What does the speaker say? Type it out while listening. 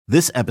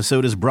This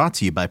episode is brought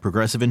to you by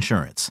Progressive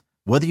Insurance.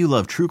 Whether you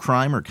love true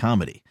crime or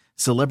comedy,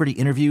 celebrity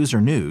interviews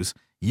or news,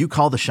 you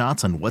call the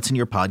shots on what's in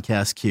your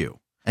podcast queue.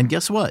 And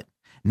guess what?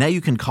 Now you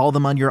can call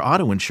them on your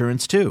auto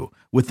insurance too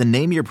with the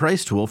Name Your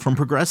Price tool from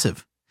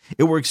Progressive.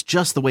 It works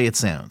just the way it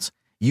sounds.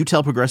 You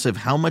tell Progressive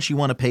how much you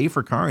want to pay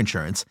for car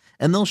insurance,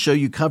 and they'll show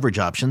you coverage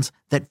options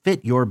that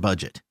fit your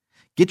budget.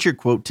 Get your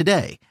quote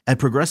today at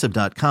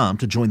Progressive.com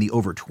to join the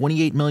over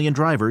 28 million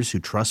drivers who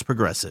trust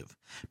Progressive.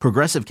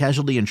 Progressive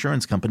Casualty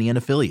Insurance Company and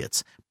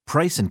Affiliates.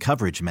 Price and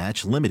coverage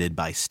match limited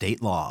by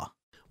state law.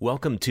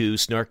 Welcome to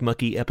Snark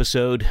Monkey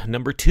episode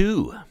number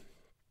 2.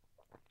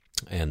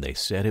 And they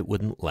said it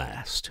wouldn't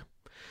last.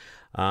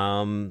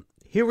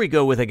 Here we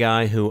go with a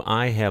guy who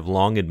I have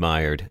long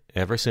admired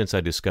ever since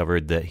I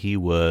discovered that he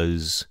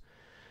was,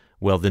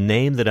 well, the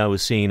name that I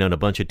was seeing on a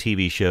bunch of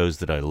TV shows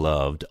that I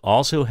loved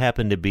also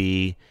happened to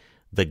be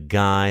the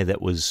guy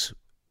that was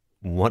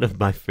one of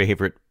my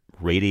favorite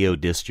radio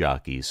disc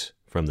jockeys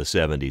from the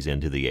 70s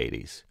into the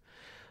 80s.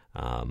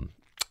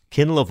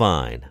 Ken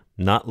Levine,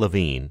 not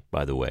Levine,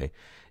 by the way,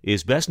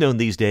 is best known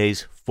these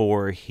days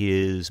for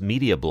his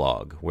media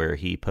blog, where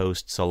he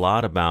posts a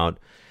lot about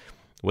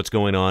what's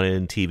going on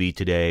in TV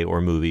today or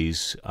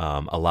movies,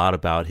 a lot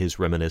about his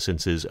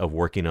reminiscences of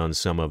working on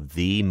some of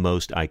the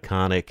most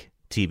iconic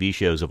TV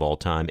shows of all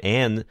time,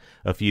 and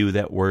a few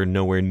that were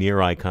nowhere near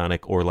iconic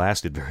or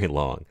lasted very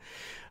long.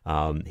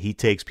 He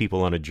takes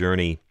people on a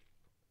journey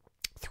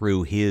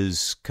through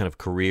his kind of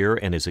career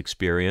and his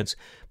experience.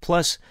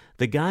 Plus,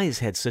 the guy has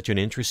had such an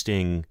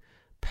interesting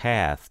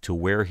path to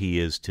where he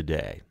is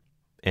today,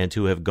 and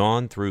to have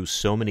gone through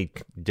so many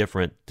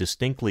different,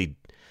 distinctly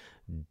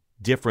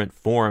different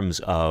forms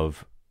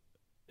of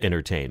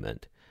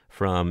entertainment,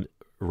 from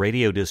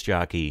radio disc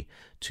jockey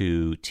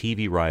to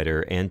TV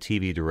writer and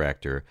TV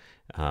director,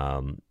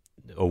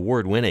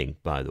 award-winning,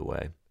 by the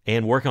way,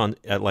 and work on,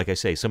 like I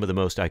say, some of the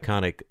most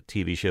iconic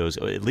TV shows,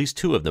 at least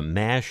two of them,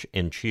 MASH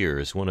and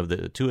Cheers,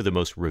 two of the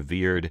most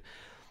revered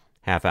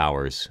half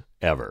hours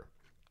ever.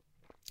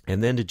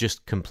 And then to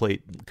just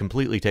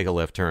completely take a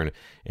left turn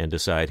and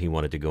decide he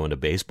wanted to go into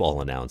baseball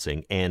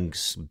announcing and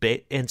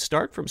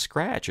start from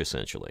scratch,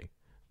 essentially.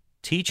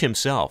 Teach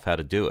himself how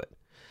to do it.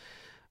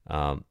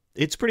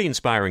 It's pretty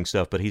inspiring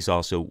stuff, but he's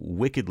also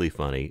wickedly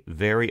funny,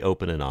 very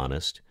open and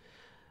honest.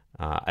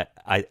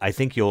 I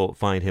think you'll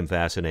find him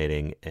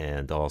fascinating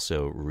and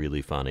also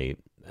really funny.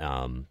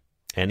 And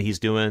he's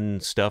doing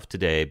stuff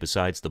today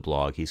besides the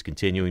blog. He's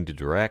continuing to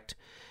direct.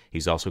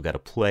 He's also got a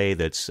play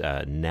that's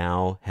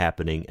now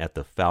happening at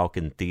the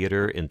Falcon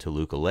Theater in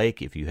Toluca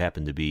Lake. If you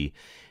happen to be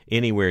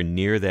anywhere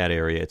near that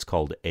area, it's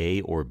called A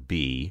or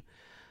B.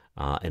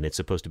 And it's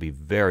supposed to be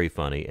very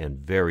funny and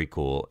very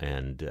cool.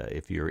 And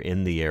if you're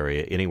in the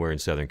area, anywhere in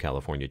Southern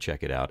California,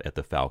 check it out at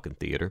the Falcon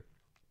Theater.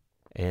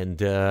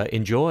 And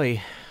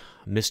enjoy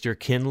Mr.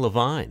 Ken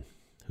Levine,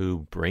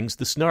 who brings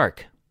the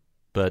snark,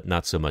 but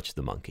not so much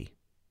the monkey.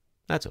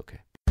 That's okay.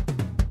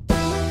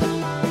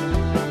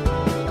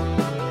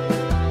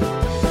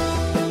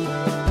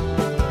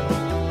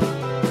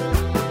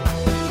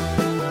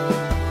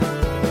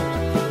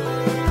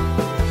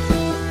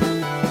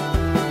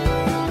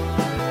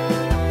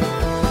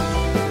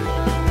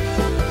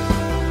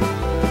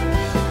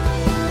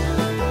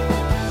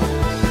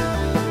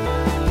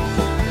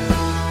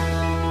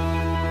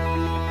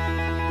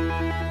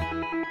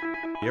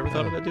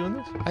 Thought about doing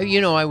this?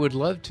 I would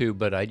love to,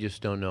 but I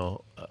just don't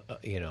know,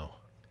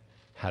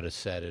 how to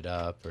set it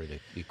up or the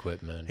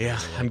equipment. Yeah,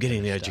 I'm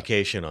getting the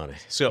education on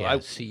it. So yeah,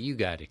 see, you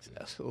got a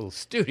little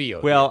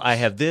studio. Well, I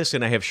have this,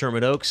 and I have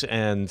Sherman Oaks,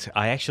 and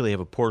I actually have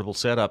a portable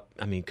setup.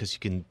 I mean, because you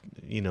can,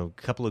 a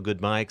couple of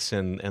good mics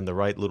and the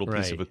right little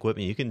piece of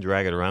equipment, you can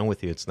drag it around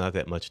with you. It's not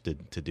that much to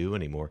do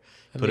anymore.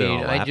 Put it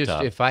on a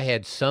laptop. If I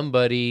had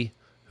somebody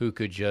who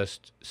could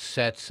just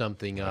set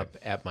something up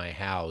at my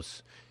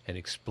house and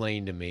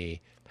explain to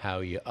me how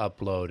you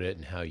upload it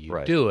and how you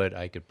do it,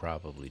 I could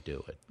probably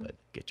do it. But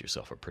get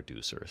yourself a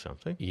producer or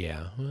something.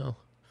 Yeah, well.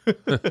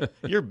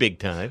 You're big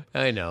time.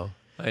 I know.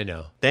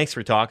 Thanks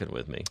for talking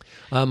with me.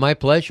 My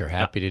pleasure.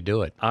 Happy to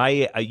do it.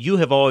 You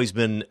have always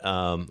been,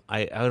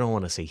 I don't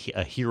want to say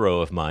a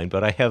hero of mine,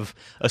 but I have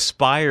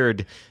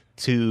aspired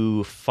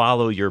to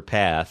follow your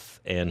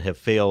path and have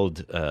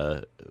failed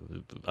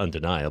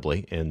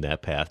undeniably in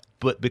that path.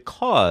 But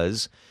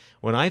because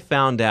when I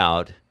found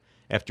out,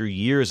 after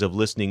years of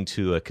listening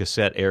to a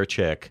cassette air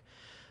check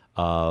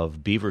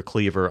of Beaver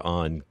Cleaver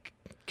on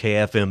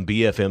KFM,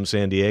 BFM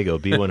San Diego,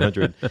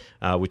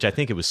 B100, which I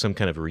think it was some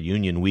kind of a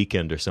reunion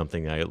weekend or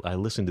something, I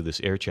listened to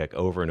this air check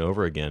over and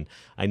over again.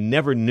 I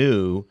never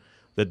knew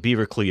that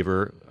Beaver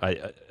Cleaver,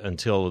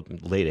 until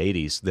late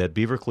 80s, that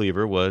Beaver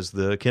Cleaver was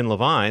the Ken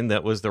Levine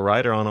that was the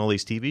writer on all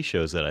these TV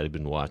shows that I had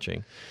been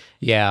watching.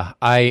 Yeah,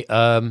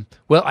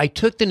 I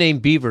took the name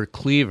Beaver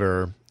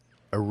Cleaver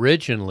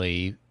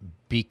originally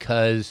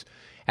because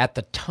at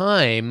the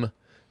time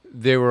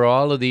there were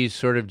all of these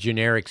sort of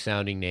generic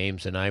sounding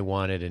names, and I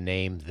wanted a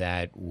name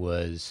that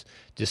was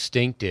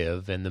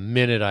distinctive. And the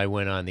minute I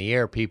went on the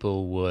air,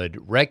 people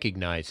would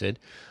recognize it.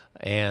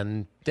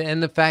 And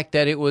the fact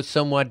that it was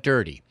somewhat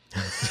dirty.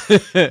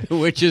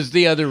 which is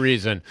the other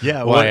reason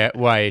why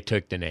I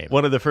took the name.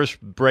 One of the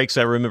first breaks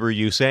I remember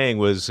you saying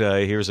was,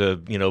 here's a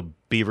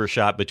beaver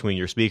shot between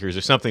your speakers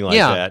or something like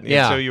that.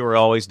 And so you were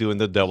always doing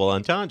the double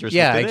entendres.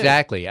 Yeah,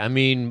 exactly. I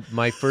mean,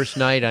 my first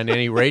night on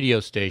any radio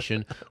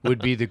station would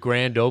be the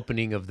grand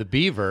opening of the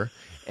Beaver.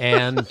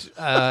 And,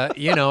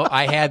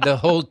 I had the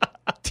whole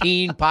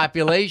teen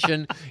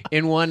population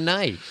in one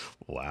night.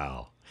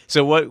 Wow.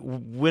 So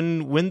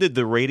when did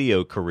the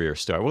radio career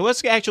start? Well,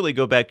 let's actually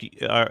go back.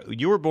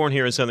 You were born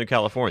here in Southern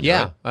California,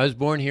 Yeah, right? I was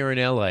born here in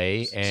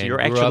L.A. and so you're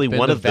grew actually up in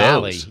one the of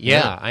Valley. those.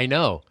 Yeah, I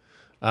know.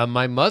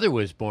 My mother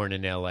was born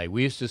in L.A.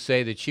 We used to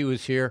say that she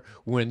was here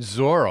when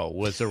Zorro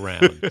was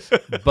around.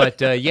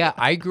 But,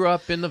 I grew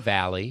up in the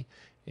Valley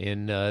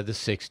in the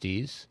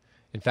 60s.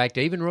 In fact,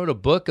 I even wrote a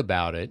book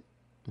about it,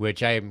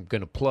 which I am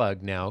going to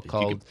plug now,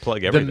 called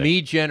plug The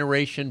Me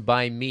Generation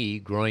by Me,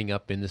 Growing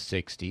Up in the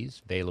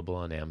 60s, available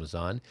on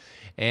Amazon.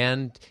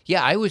 And,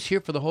 I was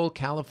here for the whole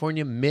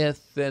California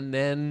myth and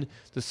then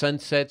the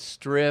Sunset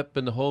Strip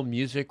and the whole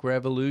music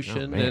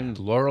revolution and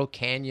Laurel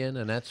Canyon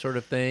and that sort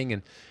of thing.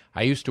 And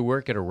I used to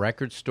work at a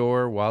record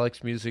store,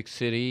 Wallach's Music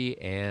City,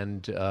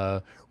 and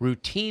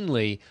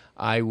routinely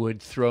I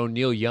would throw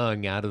Neil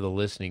Young out of the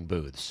listening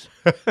booths.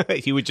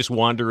 He would just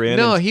wander in?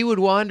 No, he would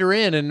wander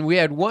in, and we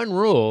had one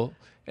rule,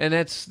 and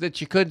that's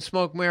that you couldn't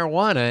smoke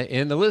marijuana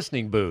in the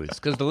listening booths,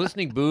 because the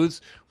listening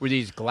booths were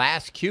these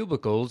glass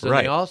cubicles, and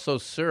they also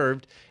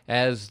served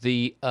as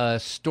the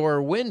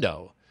store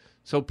window.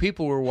 So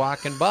people were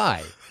walking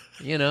by.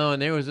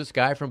 And there was this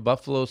guy from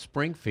Buffalo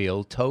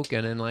Springfield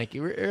token, and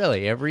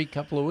really every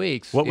couple of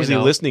weeks. What was he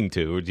listening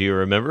to? Do you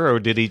remember, or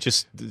did he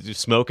just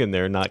smoke in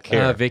there and not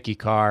care? Vicky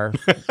Carr.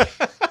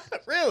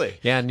 Really?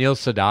 Yeah, Neil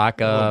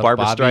Sedaka,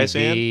 Barbra Bobby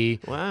Streisand. V.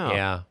 Wow.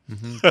 Yeah.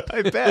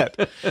 I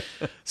bet.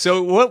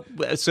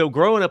 So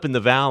growing up in the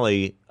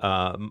Valley,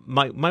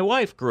 my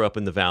wife grew up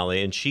in the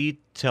Valley, and she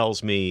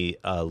tells me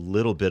a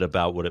little bit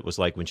about what it was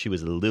like when she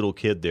was a little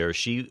kid there.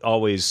 She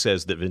always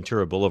says that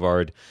Ventura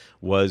Boulevard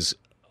was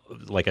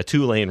like a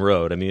 2-lane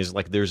road. I mean, it's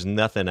like there's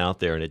nothing out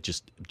there, and it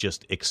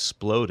just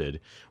exploded.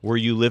 Were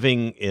you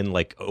living in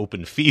like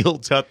open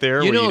fields out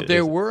there?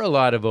 There were a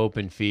lot of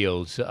open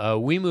fields.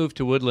 We moved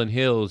to Woodland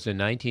Hills in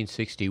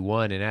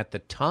 1961, and at the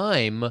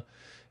time,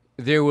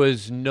 there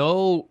was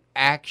no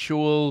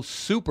actual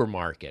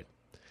supermarket.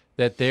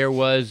 That there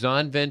was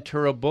on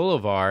Ventura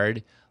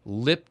Boulevard,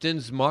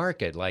 Lipton's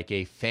Market, like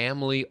a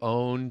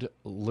family-owned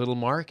little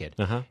market.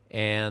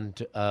 And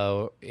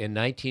in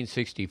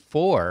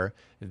 1964,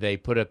 they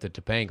put up the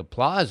Topanga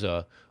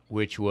Plaza,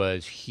 which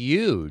was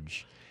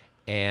huge.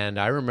 And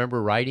I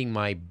remember riding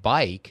my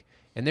bike,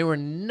 and there were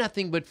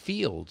nothing but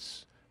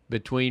fields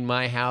between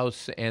my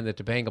house and the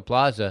Topanga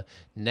Plaza.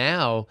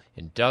 Now,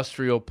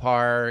 industrial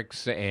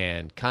parks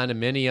and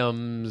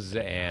condominiums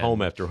and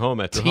home after home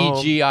after home.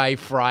 TGI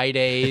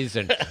Fridays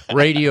and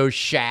Radio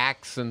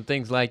Shacks and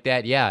things like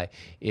that. Yeah,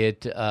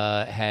 it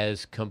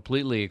has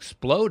completely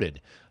exploded.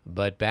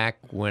 But back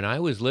when I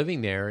was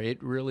living there,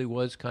 it really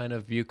was kind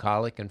of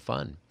bucolic and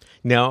fun.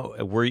 Now,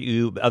 were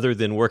you, other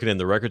than working in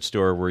the record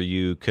store, were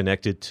you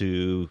connected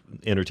to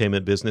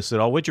entertainment business at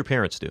all? What did your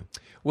parents do?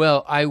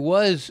 Well, I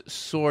was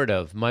sort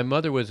of. My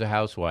mother was a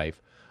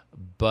housewife,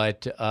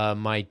 but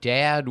my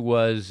dad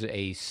was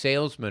a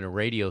salesman, a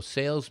radio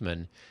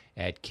salesman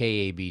at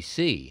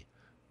KABC,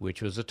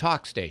 which was a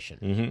talk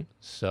station.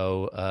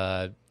 So,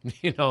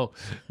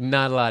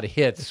 not a lot of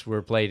hits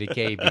were played at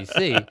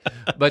KABC.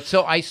 But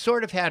so I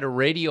sort of had a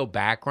radio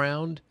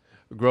background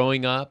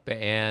growing up,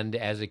 and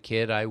as a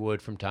kid, I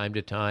would from time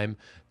to time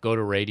go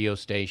to radio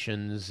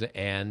stations,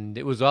 and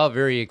it was all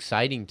very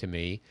exciting to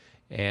me,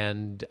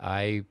 and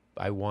I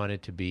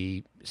wanted to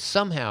be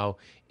somehow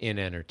in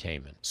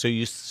entertainment. So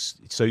you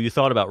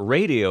thought about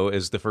radio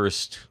as the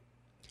first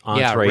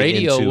entree yeah,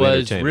 radio into was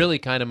entertainment. really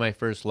kind of my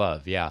first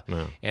love, yeah.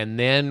 And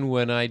then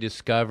when I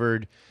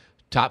discovered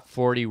Top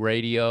 40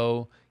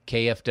 Radio,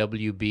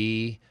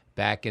 KFWB,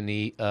 back in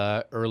the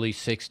early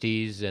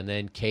 60s, and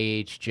then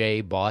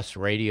KHJ, Boss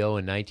Radio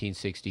in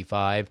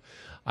 1965,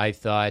 I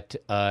thought,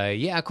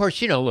 of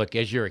course, look,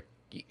 as you're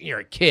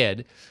a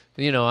kid,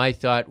 I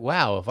thought,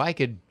 wow, if I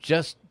could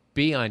just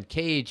be on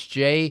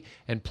KHJ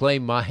and play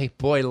My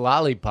Boy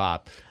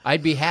Lollipop,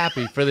 I'd be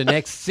happy for the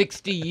next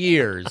 60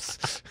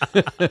 years.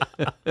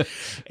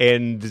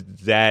 And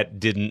that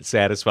didn't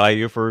satisfy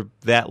you for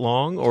that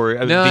long? Or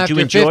no, did you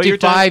enjoy after your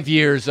time? 55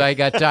 years, I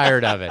got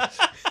tired of it.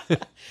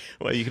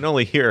 Well, you can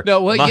only hear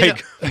No, well,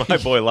 My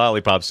Boy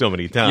Lollipop so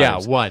many times.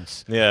 Yeah,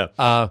 once.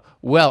 Yeah.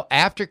 Well,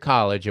 after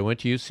college, I went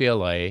to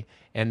UCLA,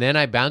 and then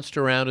I bounced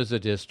around as a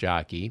disc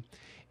jockey.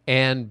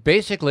 And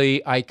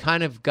basically, I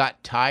kind of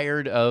got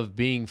tired of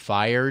being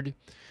fired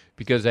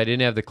because I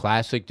didn't have the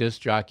classic disc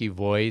jockey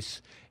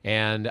voice,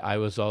 and I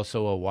was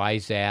also a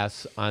wise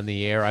ass on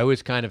the air. I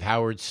was kind of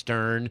Howard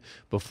Stern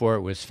before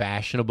it was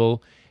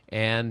fashionable.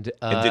 And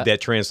did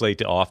that translate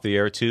to off the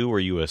air too? Were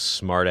you a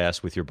smart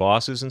ass with your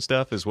bosses and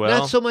stuff as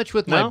well? Not so much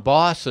with my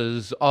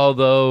bosses,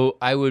 although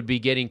I would be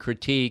getting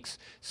critiques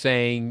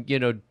saying,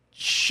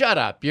 shut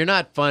up, you're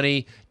not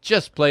funny,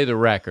 just play the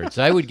records.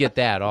 I would get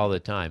that all the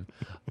time.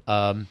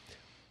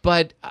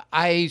 But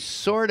I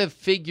sort of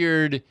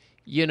figured,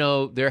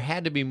 there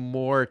had to be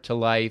more to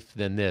life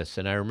than this.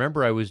 And I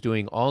remember I was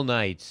doing all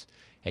nights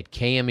at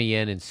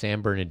KMEN in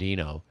San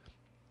Bernardino.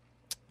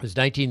 It was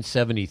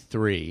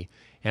 1973.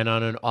 And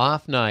on an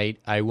off night,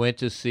 I went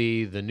to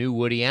see the new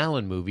Woody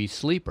Allen movie,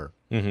 Sleeper.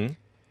 Mm-hmm.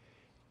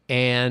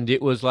 And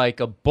it was like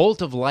a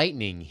bolt of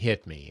lightning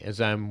hit me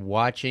as I'm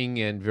watching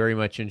and very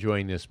much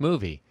enjoying this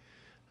movie.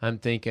 I'm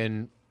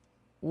thinking,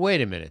 wait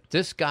a minute,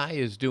 this guy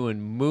is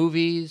doing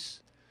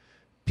movies.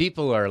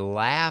 People are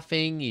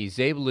laughing. He's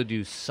able to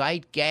do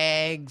sight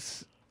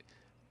gags.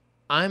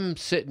 I'm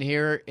sitting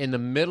here in the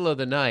middle of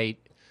the night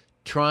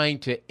trying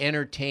to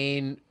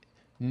entertain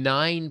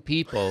 9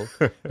 people,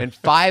 and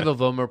 5 of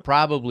them are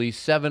probably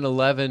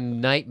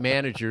 7-Eleven night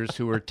managers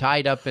who are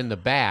tied up in the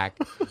back.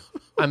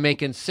 I'm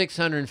making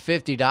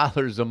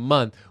 $650 a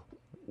month.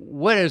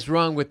 What is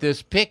wrong with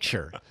this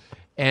picture?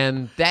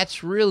 And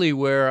that's really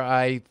where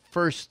I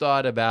first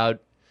thought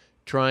about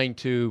trying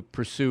to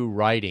pursue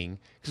writing,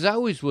 because I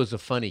always was a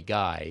funny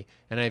guy,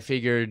 and I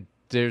figured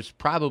there's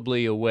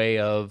probably a way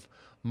of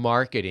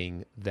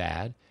marketing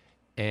that.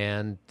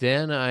 And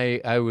then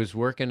I was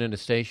working in a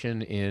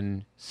station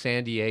in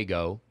San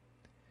Diego,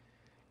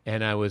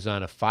 and I was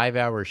on a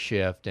 5-hour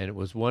shift, and it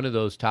was one of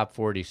those top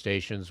 40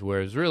 stations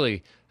where it was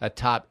really a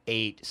top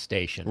 8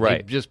 station.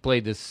 Right. They just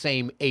played the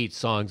same 8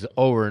 songs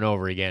over and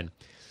over again.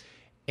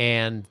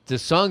 And the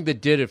song that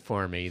did it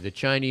for me, the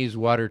Chinese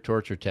water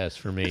torture test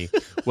for me,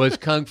 was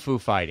Kung Fu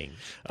Fighting.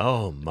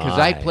 Oh, my. Because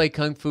I play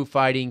Kung Fu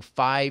Fighting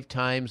 5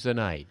 times a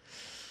night.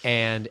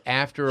 And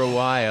after a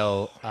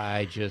while,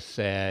 I just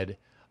said,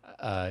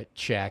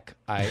 check.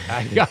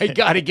 I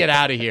got to get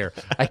out of here.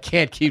 I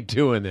can't keep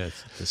doing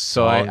this.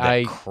 So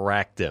I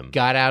cracked him.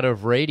 Got out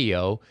of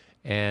radio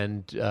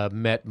and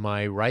met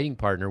my writing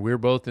partner. We were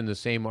both in the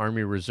same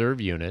Army Reserve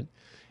unit.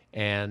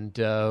 And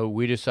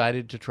we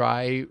decided to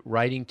try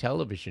writing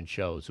television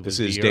shows. It was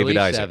This is the David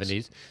early Isaacs.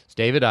 70s. It's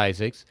David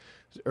Isaacs.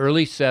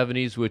 Early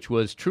 70s, which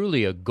was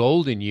truly a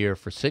golden year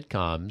for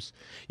sitcoms.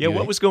 Yeah,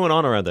 what was going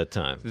on around that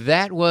time?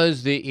 That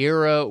was the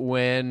era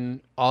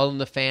when All in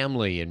the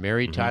Family and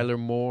Mary Tyler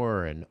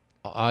Moore and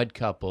Odd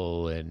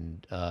Couple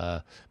and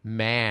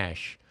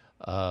MASH,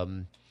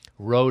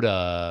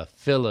 Rhoda,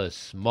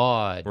 Phyllis,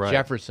 Maude, Right.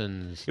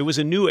 Jeffersons. It was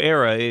a new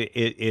era.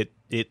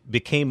 It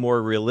became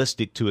more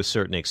realistic to a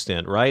certain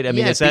extent, right? I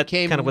mean, Yeah, is it that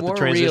became kind of what the more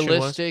transition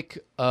realistic,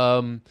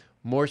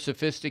 more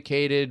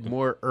sophisticated,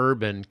 more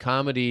urban.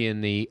 Comedy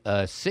in the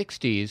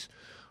 60s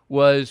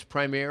was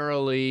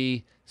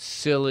primarily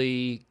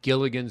silly,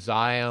 Gilligan's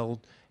Island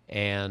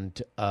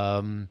and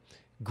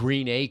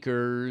Green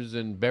Acres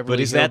and Beverly But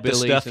is that the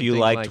Hillbillies stuff and you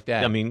things liked? like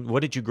that. I mean,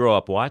 what did you grow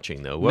up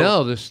watching, though?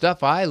 No, the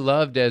stuff I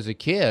loved as a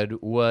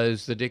kid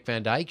was the Dick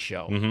Van Dyke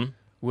Show,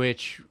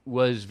 which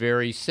was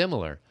very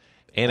similar.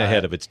 And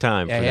ahead of its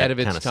time. For Ahead that of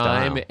its kind of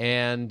time, style.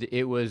 and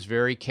it was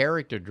very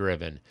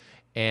character-driven.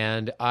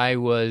 And I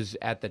was,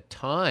 at the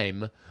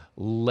time,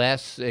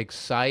 less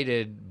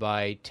excited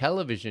by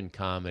television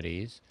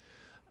comedies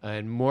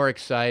and more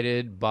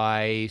excited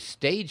by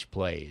stage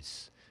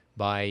plays,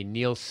 by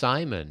Neil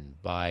Simon,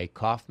 by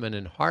Kaufman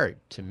and Hart.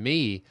 To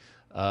me,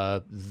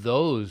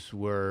 those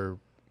were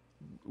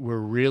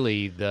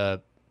really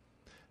the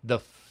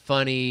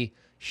funny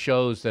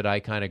shows that I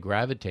kind of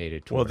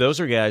gravitated toward. Well, those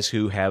are guys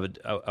who have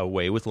a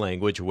way with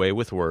language, a way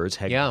with words,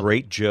 had Yeah.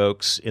 great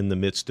jokes in the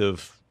midst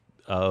of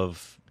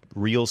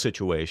real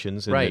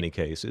situations in Right. many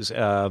cases.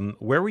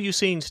 Where were you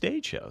seeing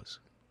stage shows?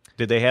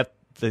 Did they have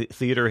the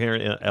theater here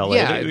in L.A.?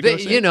 Yeah, that you would go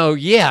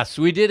see? yes,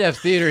 we did have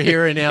theater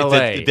here in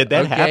L.A. Did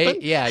that okay?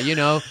 happen?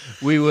 Yeah,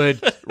 we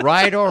would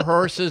ride our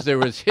horses. There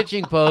was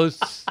hitching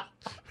posts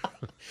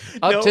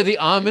up No. to the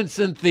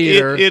Amundsen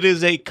Theater. It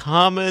is a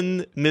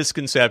common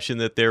misconception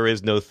that there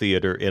is no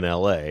theater in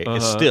L.A.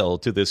 Still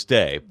to this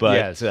day. But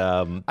Yes.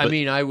 but- I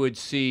mean, I would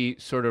see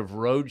sort of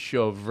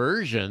roadshow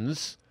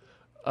versions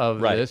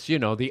of Right. this,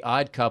 the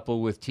Odd Couple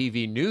with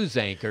TV news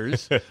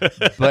anchors,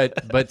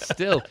 but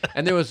still.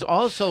 And there was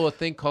also a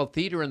thing called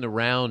Theater in the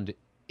Round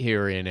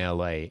here in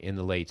L.A. in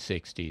the late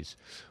 60s,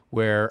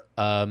 where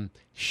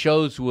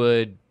shows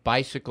would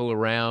bicycle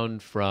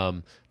around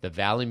from the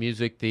Valley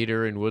Music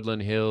Theater in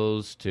Woodland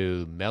Hills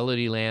to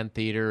Melodyland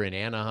Theater in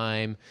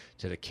Anaheim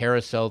to the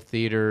Carousel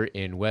Theater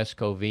in West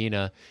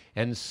Covina.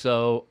 And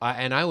so,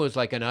 I was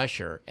like an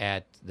usher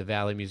at the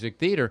Valley Music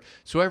Theater.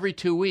 So every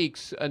 2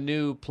 weeks, a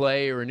new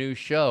play or a new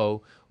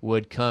show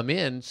would come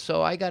in.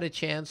 So I got a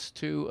chance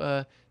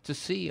to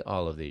see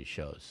all of these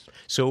shows,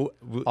 so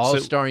all so-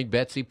 starring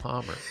Betsy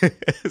Palmer.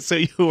 So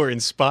you were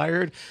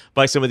inspired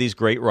by some of these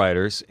great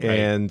writers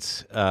and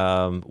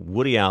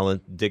Woody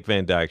Allen, Dick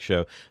Van Dyke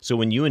Show. So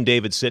when you and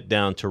David sit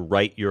down to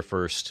write your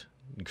first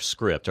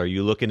script, are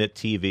you looking at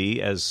TV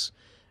as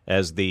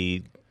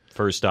the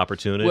first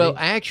opportunity? Well,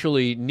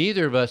 actually,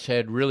 neither of us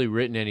had really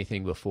written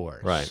anything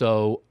before. Right.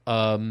 So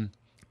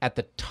at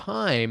the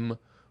time,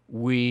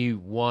 we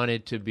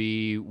wanted to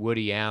be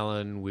Woody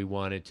Allen. We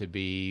wanted to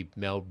be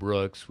Mel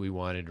Brooks. We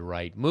wanted to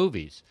write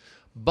movies.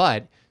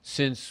 But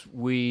since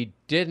we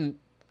didn't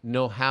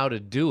know how to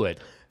do it,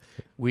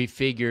 we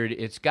figured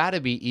it's got to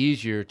be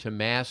easier to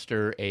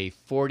master a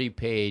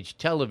 40-page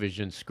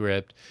television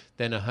script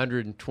than a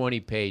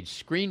 120-page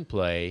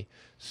screenplay.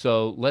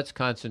 So let's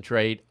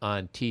concentrate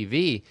on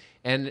TV.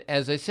 And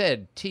as I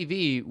said,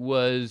 TV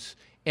was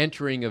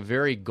entering a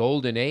very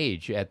golden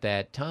age at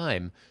that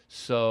time.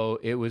 So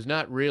it was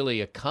not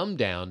really a come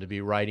down to be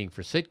writing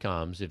for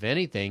sitcoms. If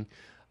anything,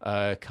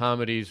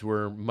 comedies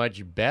were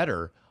much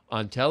better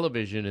on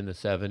television in the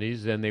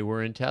 70s than they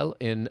were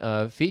in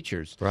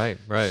features. Right.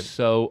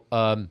 So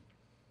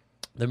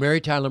the Mary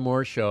Tyler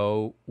Moore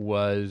Show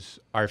was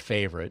our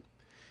favorite.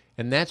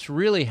 And that's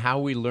really how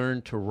we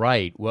learned to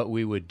write, what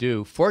we would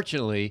do.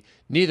 Fortunately,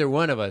 neither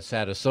one of us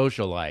had a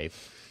social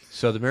life.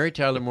 So the Mary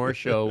Tyler Moore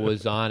Show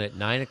was on at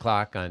 9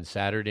 o'clock on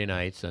Saturday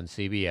nights on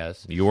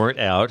CBS. You weren't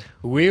out.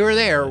 We were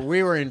there.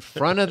 We were in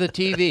front of the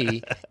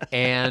TV,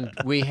 and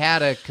we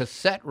had a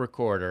cassette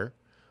recorder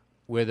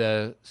with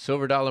a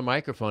silver dollar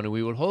microphone, and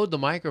we would hold the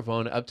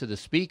microphone up to the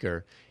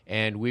speaker,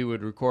 and we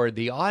would record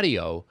the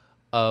audio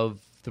of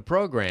the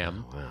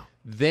program. Oh, wow.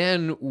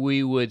 Then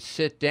we would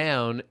sit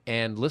down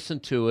and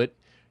listen to it,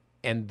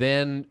 and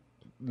then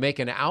make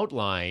an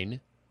outline,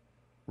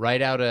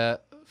 write out a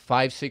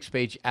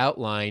 5-6-page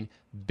outline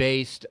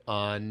based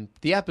on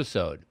the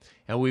episode.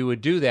 And we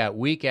would do that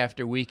week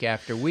after week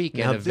after week,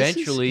 Now, and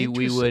eventually this is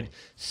we would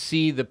interesting.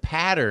 see the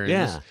patterns,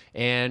 Yeah.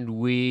 and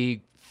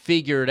we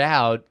figured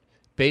out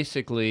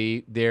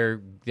basically their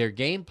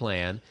game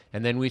plan,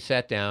 and then we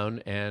sat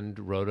down and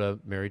wrote a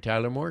Mary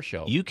Tyler Moore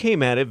Show. You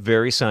came at it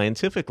very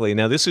scientifically.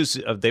 Now, this is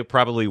they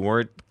probably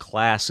weren't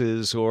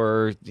classes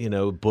or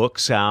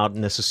books out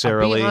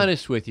necessarily. I'll be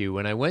honest with you.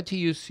 When I went to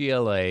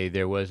UCLA,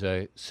 there was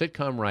a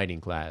sitcom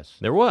writing class.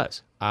 There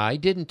was. I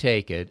didn't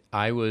take it.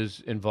 I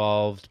was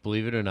involved,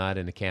 believe it or not,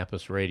 in the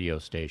campus radio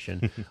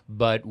station.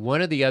 But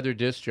one of the other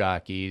disc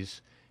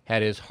jockeys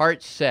had his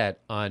heart set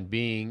on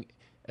being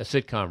a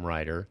sitcom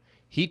writer.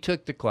 He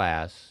took the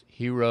class.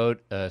 He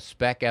wrote a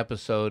spec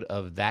episode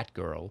of That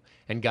Girl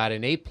and got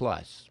an A+.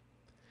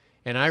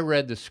 And I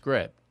read the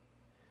script,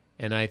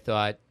 and I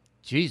thought,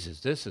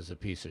 Jesus, this is a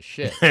piece of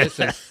shit. This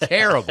is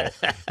terrible.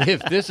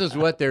 If this is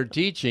what they're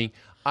teaching,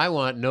 I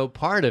want no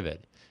part of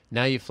it.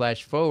 Now you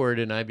flash forward,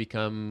 and I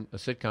become a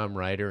sitcom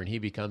writer, and he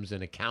becomes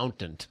an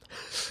accountant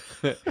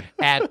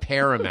at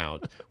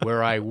Paramount,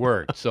 where I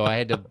worked. So I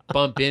had to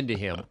bump into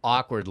him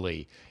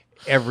awkwardly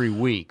every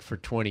week for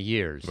 20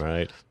 years.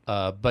 Right.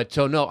 But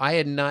so no, I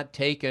had not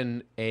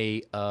taken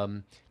a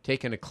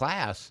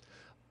class,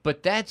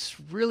 but that's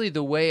really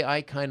the way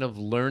I kind of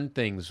learned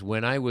things.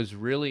 When I was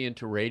really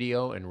into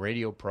radio and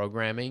radio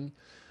programming,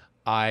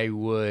 I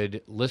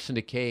would listen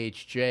to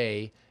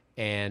KHJ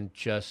and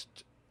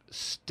just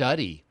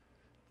study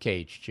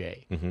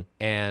KHJ. Mm-hmm.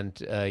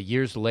 And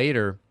years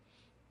later,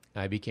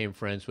 I became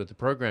friends with the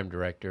program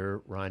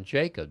director, Ron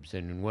Jacobs.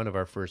 And in one of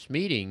our first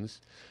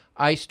meetings,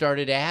 I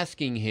started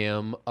asking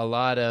him a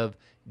lot of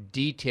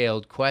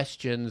detailed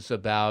questions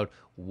about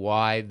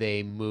why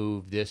they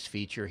moved this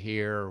feature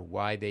here, or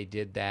why they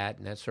did that,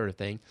 and that sort of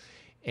thing.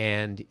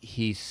 And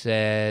he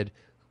said,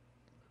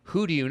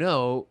 "Who do you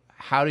know?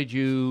 How did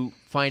you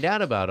find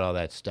out about all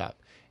that stuff?"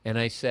 And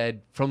I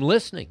said, "From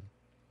listening,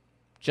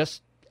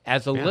 just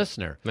as a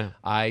listener." Yeah.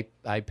 I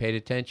paid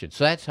attention.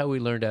 So that's how we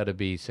learned how to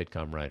be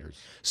sitcom writers.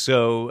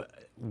 So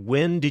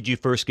when did you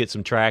first get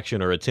some traction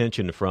or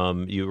attention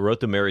from, you wrote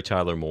the Mary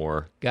Tyler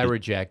Moore. Got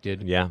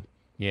rejected. Yeah.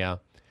 Yeah.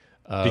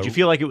 Did you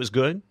feel like it was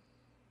good?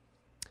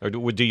 Or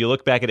do you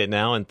look back at it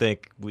now and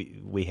think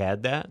we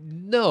had that?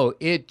 No,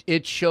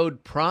 it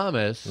showed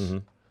promise. Mm-hmm.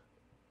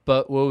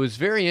 But what was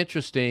very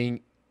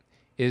interesting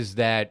is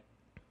that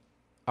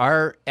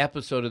our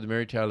episode of the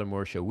Mary Tyler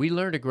Moore Show, we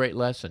learned a great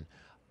lesson.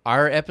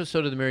 Our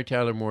episode of the Mary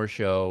Tyler Moore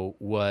Show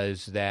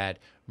was that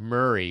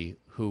Murray,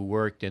 who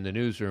worked in the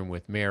newsroom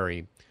with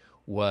Mary,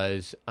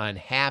 was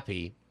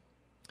unhappy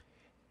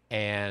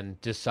and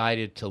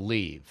decided to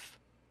leave.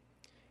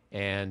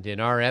 And in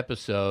our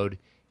episode,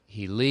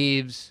 he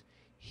leaves.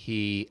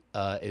 He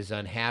is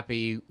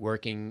unhappy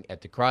working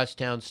at the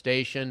Crosstown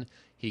station.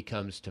 He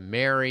comes to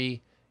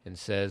Mary and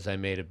says, "I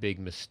made a big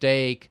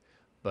mistake,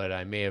 but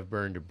I may have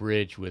burned a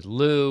bridge with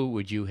Lou.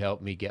 Would you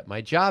help me get my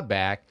job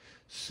back?"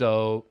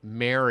 So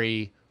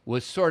Mary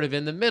was sort of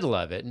in the middle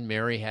of it, and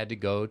Mary had to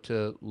go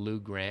to Lou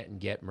Grant and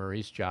get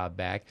Murray's job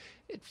back.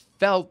 It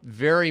felt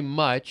very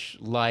much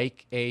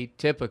like a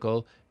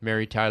typical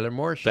Mary Tyler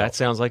Moore Show. That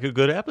sounds like a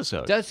good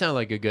episode. It does sound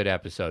like a good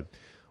episode.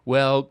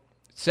 Well,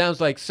 it sounds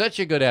like such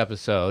a good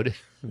episode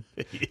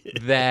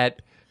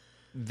that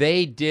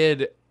they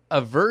did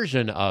a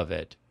version of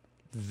it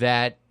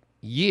that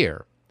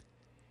year.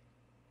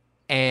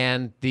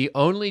 And the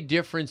only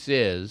difference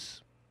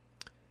is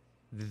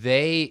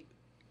they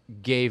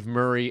gave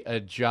Murray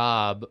a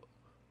job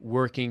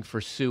working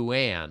for Sue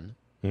Ann.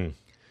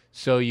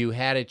 So you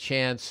had a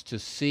chance to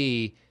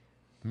see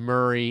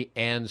Murray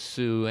and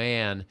Sue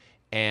Ann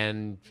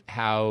and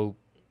how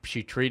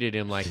she treated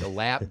him like a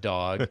lap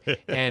dog.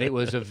 And it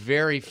was a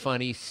very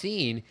funny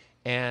scene.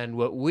 And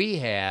what we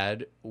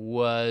had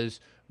was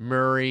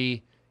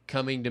Murray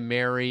coming to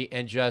Mary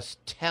and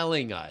just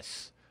telling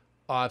us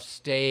off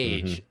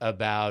stage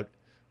about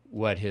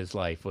what his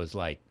life was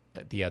like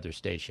at the other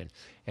station.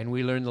 And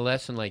we learned the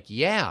lesson like,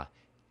 yeah,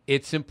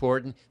 it's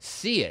important.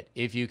 See it.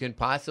 If you can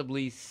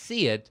possibly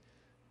see it,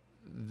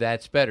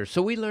 that's better.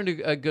 So we learned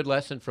a good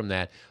lesson from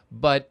that.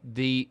 But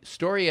the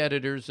story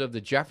editors of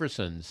the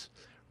Jeffersons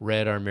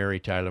read our Mary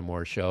Tyler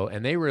Moore Show,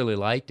 and they really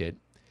liked it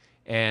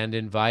and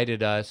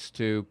invited us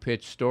to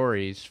pitch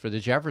stories for the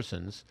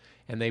Jeffersons.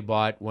 And they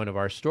bought one of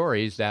our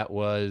stories. That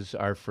was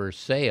our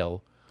first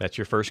sale. That's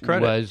your first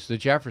credit. Was the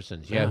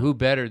Jeffersons. Yeah, who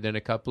better than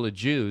a couple of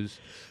Jews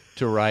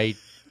to write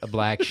a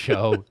black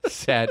show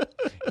set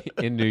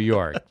in New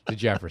York, the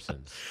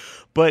Jeffersons.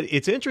 But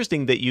it's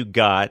interesting that you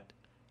got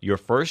your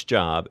first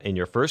job and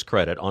your first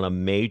credit on a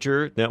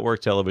major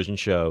network television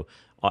show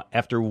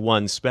after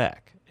one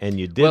spec. And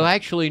you did. Well,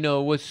 actually,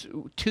 no, it was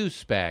 2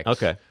 specs.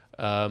 Okay.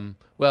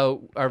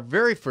 Well, our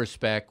very first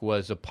spec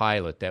was a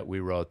pilot that we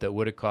wrote that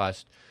would have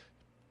cost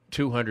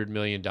 $200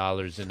 million in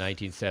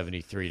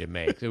 1973 to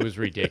make. It was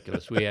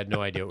ridiculous. We had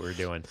no idea what we were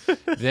doing.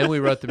 Then we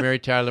wrote the Mary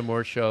Tyler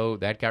Moore Show.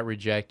 That got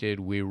rejected.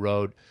 We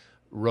wrote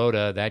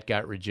Rhoda. That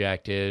got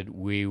rejected.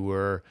 We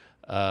were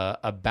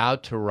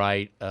about to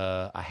write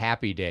a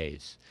Happy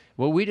Days.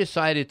 What we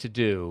decided to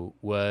do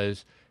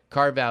was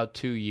carve out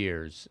 2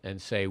 years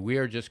and say we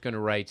are just going to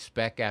write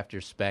spec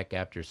after spec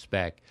after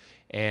spec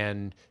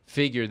and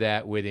figure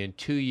that within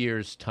 2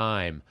 years'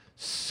 time,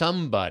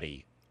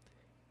 somebody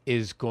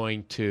is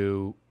going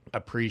to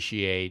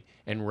appreciate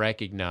and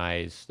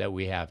recognize that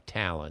we have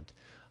talent.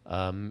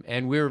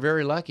 And we were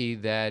very lucky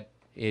that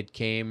it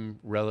came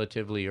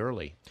relatively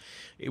early.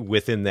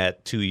 Within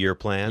that 2-year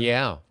plan?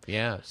 Yeah.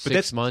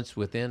 6 months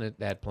within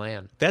that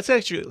plan. That's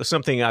actually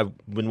something I've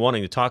been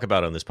wanting to talk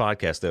about on this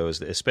podcast, though,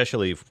 is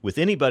especially with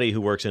anybody who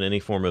works in any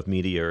form of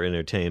media or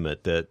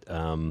entertainment, that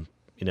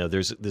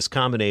there's this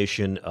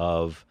combination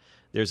of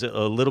there's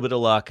a little bit of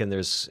luck, and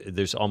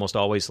there's almost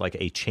always like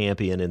a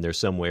champion in there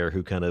somewhere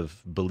who kind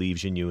of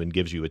believes in you and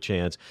gives you a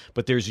chance.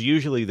 But there's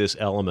usually this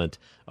element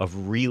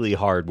of really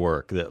hard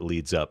work that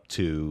leads up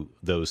to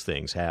those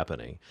things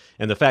happening.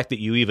 And the fact that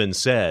you even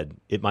said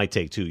it might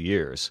take 2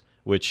 years,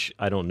 which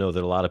I don't know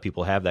that a lot of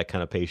people have that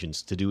kind of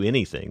patience to do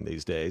anything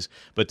these days.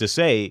 But to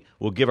say,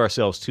 we'll give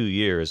ourselves 2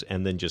 years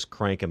and then just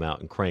crank them out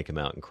and crank them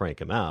out and crank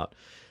them out,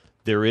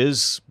 there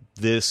is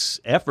this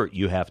effort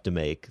you have to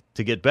make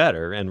to get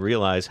better and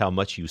realize how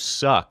much you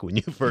suck when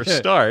you first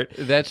start.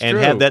 That's and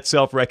true. Have that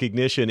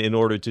self-recognition in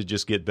order to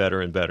just get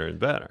better and better and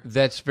better.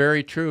 That's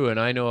very true. And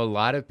I know a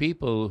lot of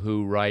people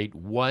who write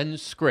one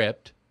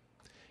script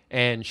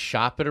and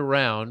shop it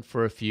around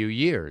for a few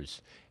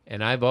years.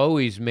 And I've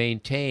always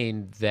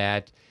maintained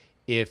that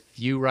if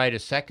you write a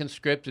second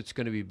script, it's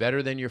going to be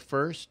better than your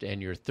first,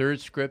 and your third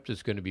script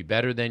is going to be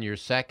better than your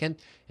second,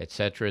 et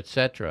cetera, et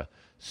cetera.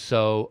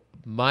 So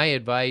my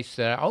advice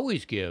that I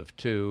always give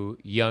to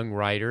young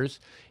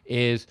writers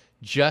is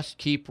just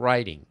keep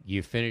writing.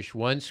 You finish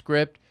one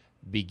script,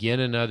 begin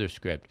another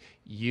script.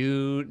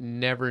 You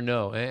never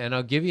know. And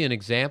I'll give you an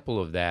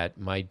example of that.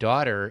 My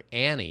daughter,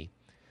 Annie,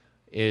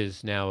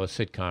 is now a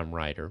sitcom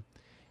writer,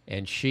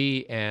 and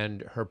she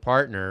and her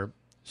partner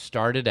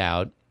started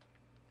out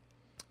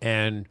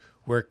and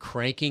were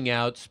cranking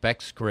out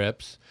spec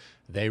scripts.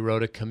 They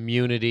wrote a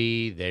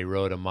Community, they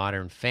wrote a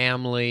Modern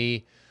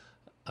Family,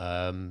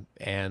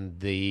 and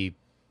the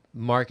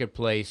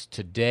marketplace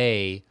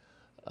today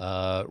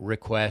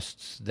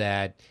requests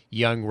that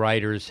young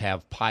writers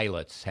have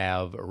pilots,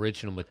 have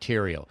original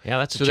material. Yeah,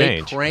 that's so a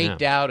change. So they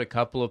cranked out a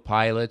couple of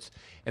pilots,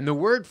 and the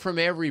word from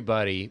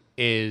everybody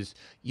is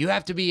you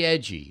have to be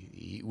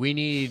edgy. We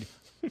need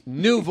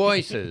new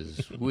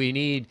voices. We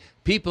need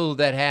people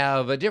that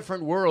have a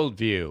different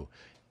worldview.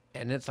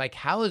 And it's like,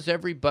 how is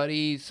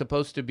everybody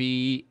supposed to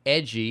be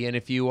edgy? And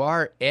if you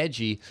are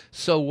edgy,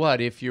 so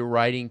what if you're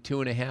writing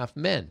 2.5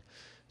 Men?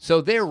 So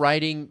they're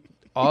writing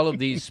all of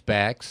these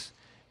specs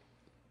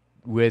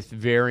with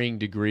varying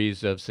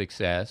degrees of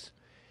success.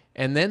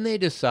 And then they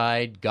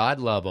decide, God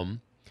love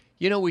them,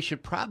 we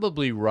should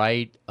probably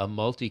write a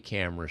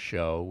multi-camera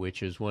show,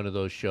 which is one of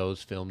those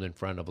shows filmed in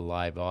front of a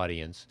live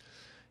audience,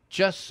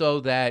 just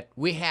so that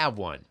we have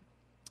one.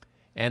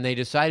 And they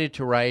decided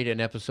to write an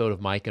episode of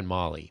Mike and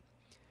Molly.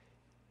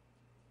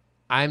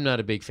 I'm not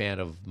a big fan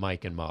of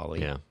Mike and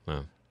Molly. Yeah.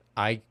 Well.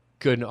 I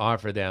couldn't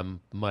offer them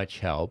much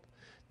help.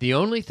 The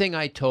only thing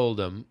I told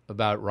them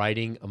about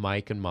writing a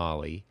Mike and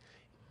Molly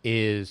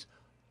is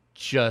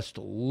just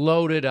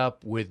load it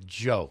up with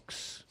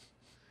jokes.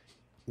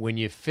 When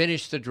you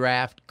finish the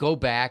draft, go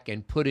back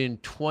and put in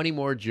 20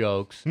 more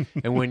jokes.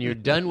 And when you're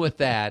done with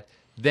that,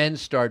 then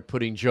start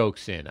putting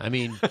jokes in. I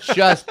mean,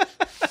 just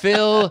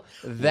fill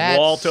that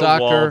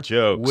wall-to-wall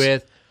sucker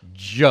with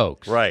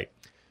jokes. Right.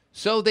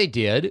 So they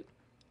did.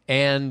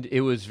 And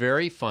it was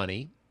very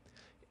funny.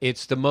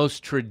 It's the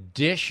most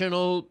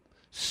traditional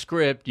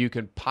script you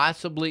can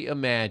possibly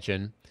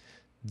imagine.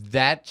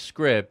 That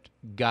script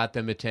got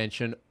them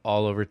attention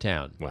all over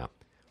town. Wow.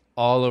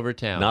 All over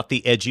town. Not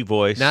the edgy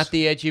voice. Not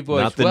the edgy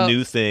voice. Not the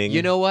new thing.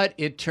 You know what?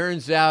 It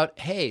turns out,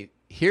 hey,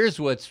 here's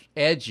what's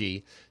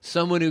edgy: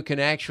 someone who can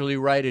actually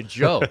write a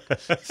joke,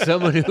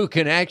 someone who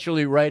can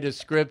actually write a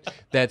script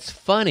that's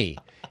funny.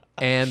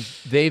 And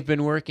they've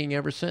been working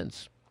ever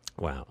since.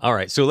 Wow. All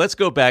right. So let's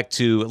go back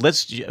to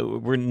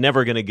we're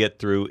never going to get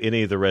through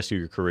any of the rest of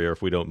your career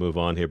if we don't move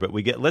on here, but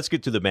let's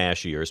get to the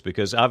MASH years,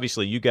 because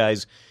obviously you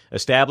guys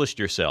established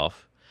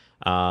yourself.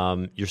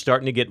 You're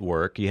starting to get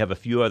work. You have a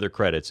few other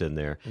credits in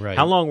there. Right.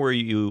 How long were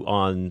you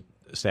on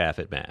staff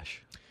at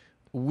MASH?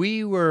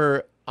 We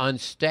were on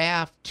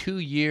staff 2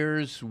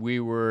 years. We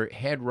were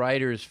head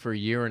writers for a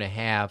year and a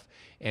half,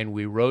 and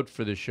we wrote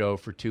for the show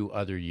for 2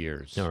 other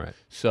years. All right.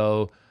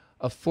 So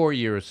a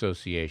 4-year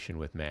association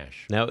with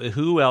MASH. Now,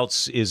 who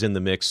else is in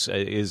the mix?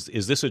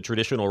 Is this a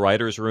traditional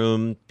writer's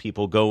room?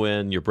 People go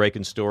in, you're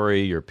breaking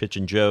story, you're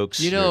pitching jokes?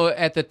 You know,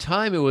 at the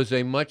time, it was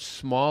a much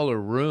smaller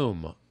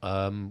room.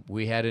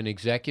 We had an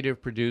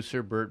executive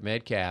producer, Burt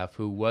Metcalf,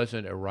 who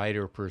wasn't a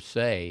writer per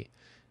se.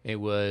 It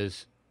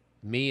was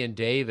me and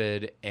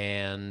David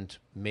and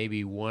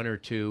maybe 1 or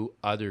 2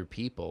 other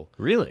people.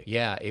 Really?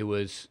 Yeah, it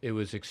was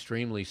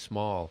extremely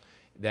small.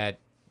 That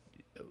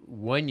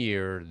one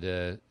year,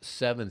 the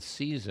 7th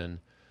season,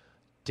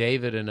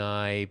 David and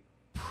I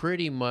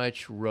pretty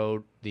much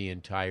wrote the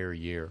entire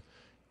year.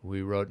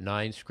 We wrote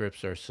 9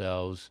 scripts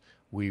ourselves.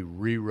 We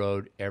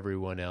rewrote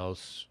everyone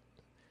else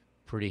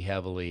pretty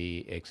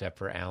heavily, except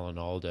for Alan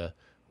Alda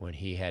when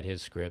he had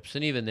his scripts.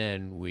 And even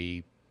then,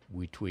 we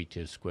tweaked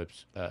his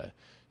scripts.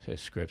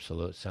 His scripts a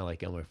little sound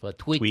like Elmer Fudd.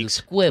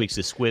 Tweaks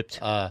the script.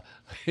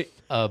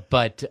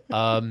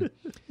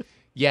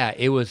 Yeah,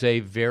 it was a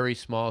very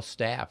small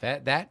staff.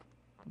 That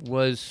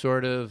was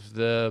sort of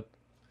the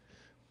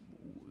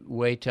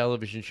way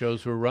television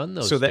shows were run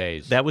those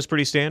days. That was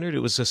pretty standard? It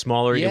was a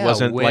smaller, yeah, it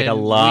wasn't like a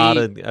lot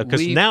of,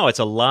 because now it's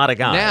a lot of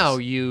guys. Now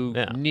you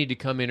need to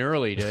come in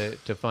early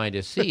to find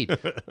a seat.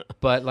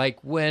 But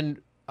like when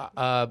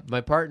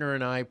my partner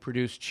and I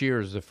produced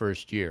Cheers the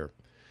first year,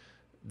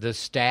 the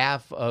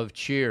staff of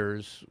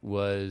Cheers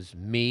was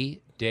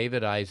me,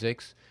 David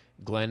Isaacs,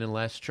 Glenn and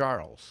Les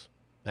Charles.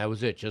 That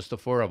was it, just the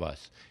 4 of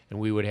us. And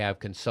we would have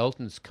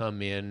consultants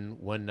come in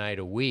one night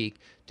a week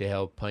to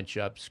help punch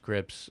up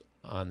scripts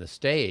on the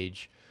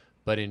stage.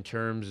 But in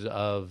terms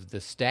of the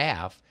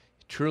staff,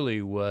 it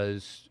truly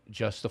was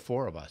just the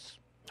 4 of us.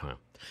 Huh.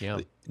 Yeah.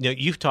 Now,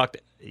 you've talked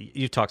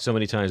so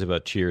many times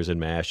about Cheers and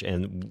MASH,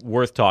 and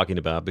worth talking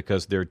about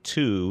because they're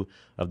 2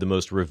 of the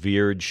most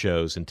revered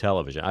shows in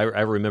television. I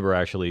remember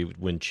actually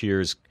when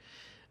Cheers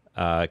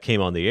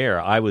came on the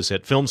air, I was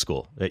at film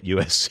school at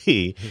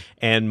USC,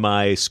 and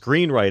my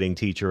screenwriting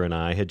teacher and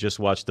I had just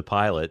watched the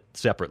pilot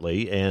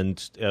separately,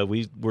 and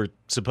we were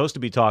supposed to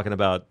be talking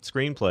about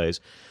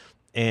screenplays,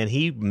 and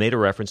he made a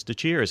reference to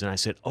Cheers, and I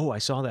said, "Oh, I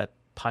saw that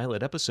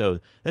pilot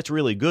episode. That's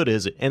really good,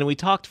 is it?" And we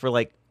talked for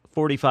like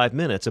 45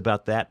 minutes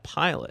about that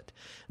pilot.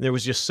 And there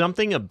was just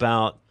something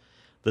about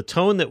the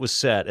tone that was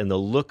set and the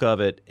look of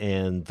it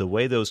and the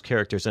way those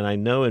characters, and I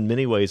know in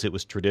many ways it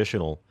was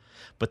traditional,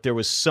 but there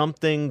was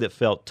something that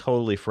felt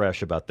totally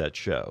fresh about that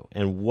show.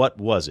 And what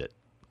was it?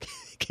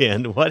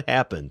 Ken, what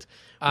happened?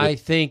 I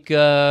think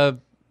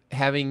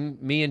having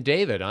me and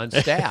David on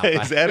staff.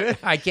 Is that it?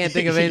 I can't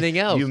think of anything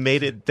else. You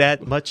made it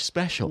that much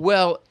special.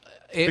 Well,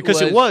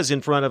 it was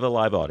in front of a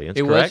live audience,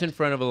 It correct? was in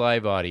front of a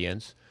live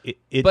audience. It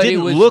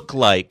didn't look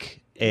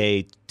like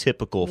a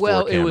typical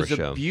four-camera show. Well, it was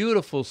a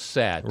beautiful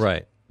set.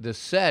 Right. The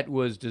set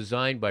was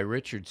designed by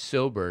Richard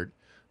Silbert,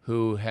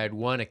 who had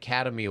won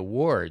Academy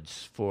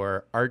Awards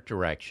for art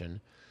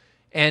direction.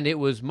 And it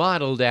was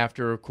modeled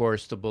after, of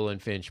course, the Bull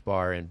and Finch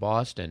Bar in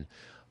Boston.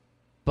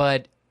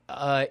 But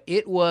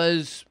it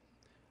was,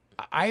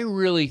 I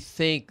really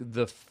think,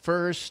 the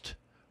first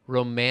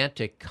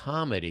romantic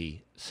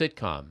comedy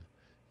sitcom.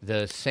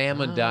 The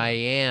Sam and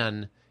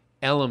Diane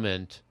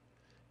element,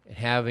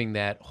 having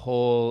that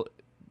whole,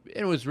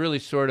 it was really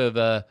sort of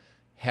a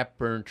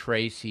Hepburn,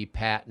 Tracy,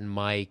 Pat, and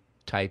Mike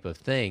type of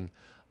thing.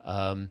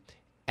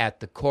 At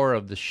the core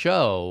of the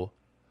show,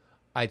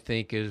 I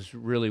think, is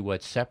really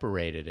what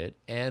separated it.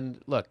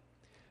 And look,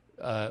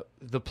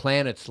 the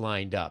planets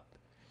lined up.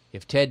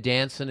 If Ted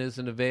Danson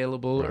isn't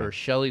available or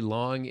Shelley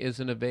Long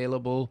isn't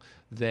available,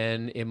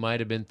 then it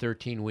might have been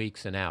 13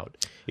 weeks and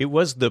out. It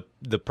was the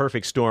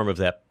perfect storm of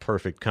that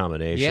perfect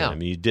combination. Yeah. I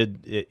mean,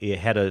 it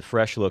had a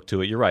fresh look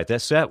to it. You're right.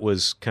 That set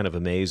was kind of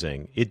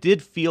amazing. It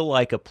did feel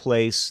like a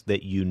place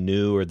that you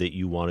knew or that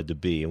you wanted to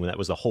be, and that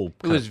was the whole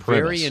kind It was of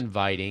premise. very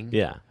inviting.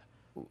 Yeah.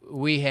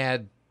 We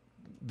had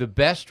the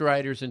best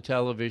writers in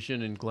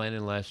television in Glenn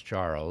and Les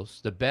Charles,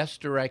 the best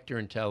director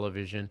in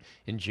television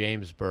in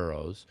James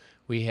Burrows.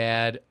 We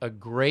had a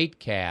great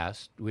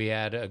cast. We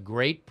had a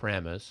great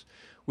premise.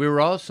 We were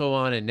also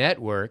on a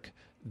network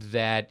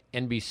that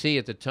NBC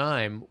at the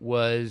time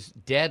was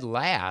dead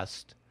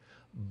last,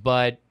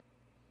 but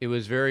it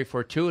was very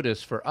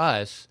fortuitous for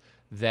us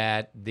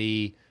that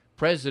the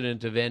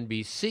president of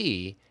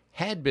NBC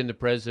had been the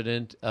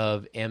president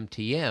of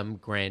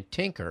MTM, Grant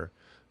Tinker,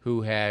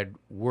 who had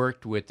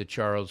worked with the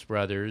Charles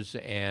brothers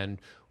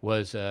and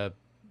was a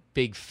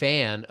big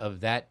fan of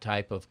that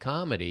type of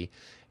comedy.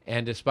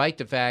 And despite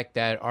the fact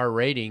that our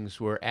ratings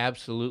were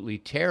absolutely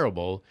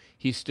terrible,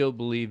 he still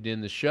believed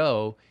in the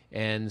show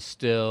and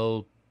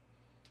still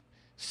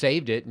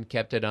saved it and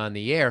kept it on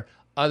the air.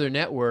 Other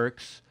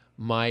networks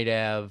might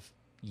have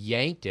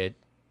yanked it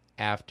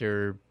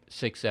after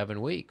 6-7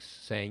 weeks,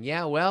 saying,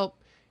 yeah, well,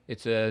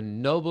 it's a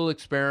noble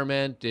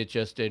experiment. It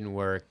just didn't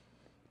work.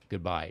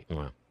 Goodbye.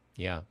 Wow.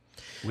 Yeah.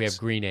 We have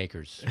Green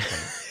Acres.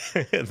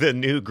 The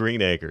new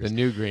Green Acres. The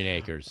new Green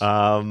Acres.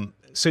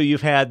 So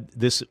you've had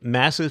this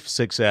massive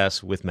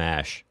success with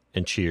MASH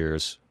and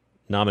Cheers,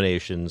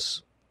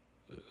 nominations,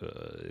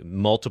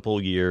 multiple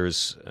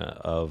years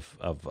of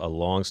a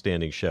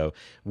long-standing show,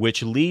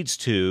 which leads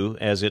to,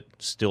 as it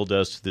still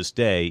does to this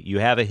day, you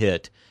have a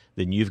hit,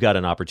 then you've got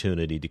an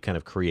opportunity to kind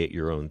of create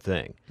your own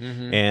thing.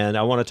 Mm-hmm. And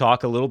I want to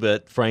talk a little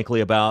bit,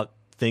 frankly, about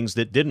things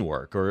that didn't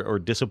work or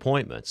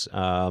disappointments.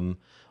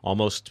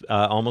 Almost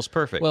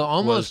Perfect. Well,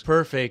 Almost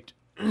Perfect.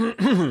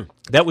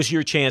 That was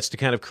your chance to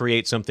kind of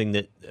create something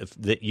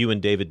that you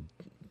and David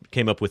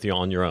came up with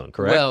on your own,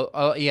 correct?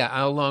 Well,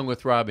 yeah, along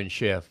with Robin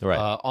Schiff. Right.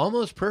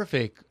 Almost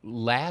Perfect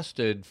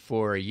lasted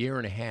for a year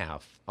and a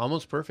half.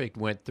 Almost Perfect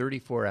went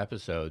 34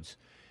 episodes,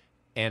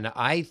 and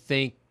I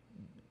think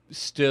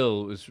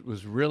still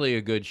was really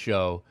a good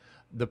show.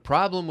 The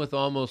problem with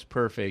Almost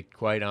Perfect,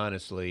 quite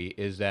honestly,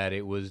 is that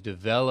it was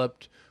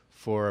developed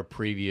for a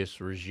previous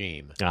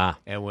regime.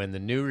 And when the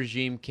new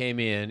regime came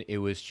in, it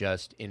was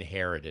just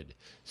inherited.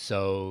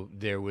 So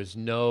there was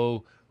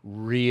no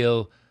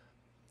real,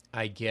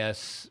 I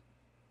guess,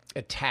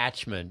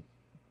 attachment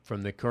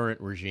from the current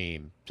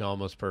regime to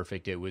Almost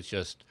Perfect. It was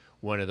just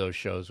one of those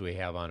shows we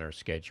have on our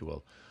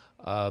schedule.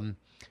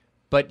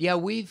 But yeah,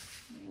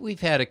 we've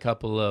had a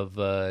couple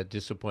of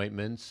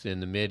disappointments.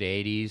 In the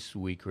mid-'80s,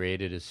 we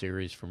created a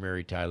series for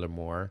Mary Tyler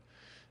Moore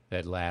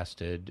that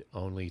lasted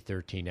only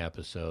 13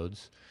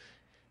 episodes.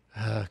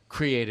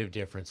 Creative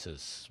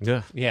differences.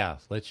 Yeah,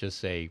 let's just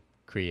say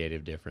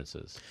creative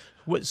differences.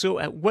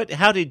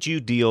 How did you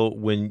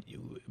deal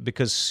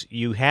because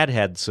you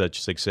had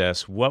such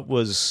success?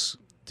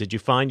 Did you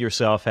find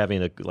yourself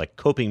having a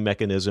coping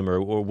mechanism,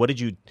 or what did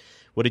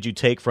you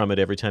take from it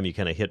every time you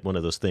kind of hit one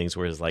of those things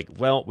where it's like,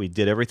 well, we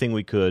did everything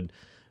we could,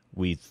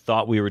 we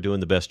thought we were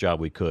doing the best job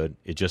we could,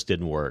 it just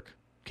didn't work?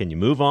 Can you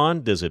move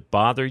on? Does it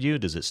bother you?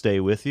 Does it stay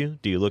with you?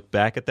 Do you look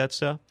back at that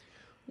stuff?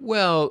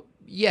 Well,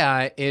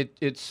 yeah,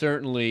 it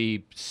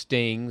certainly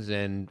stings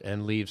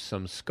and leaves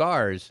some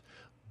scars,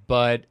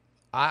 but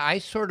I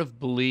sort of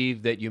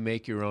believe that you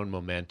make your own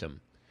momentum,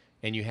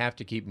 and you have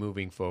to keep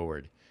moving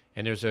forward.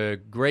 And there's a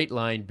great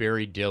line,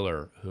 Barry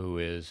Diller, who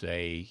is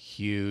a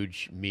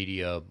huge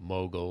media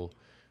mogul,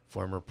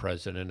 former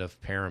president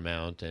of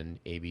Paramount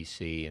and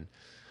ABC, and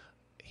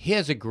he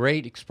has a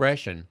great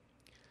expression.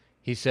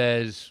 He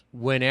says,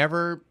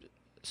 whenever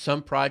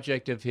some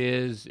project of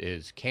his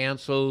is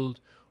canceled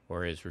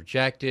or is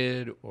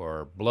rejected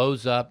or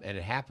blows up, and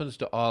it happens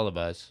to all of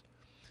us,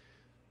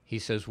 he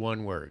says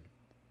one word: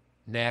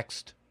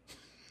 next.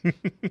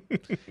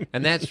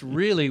 And that's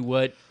really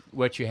what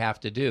you have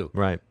to do.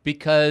 Right.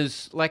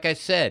 Because, like I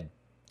said,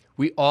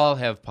 we all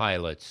have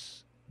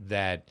pilots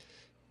that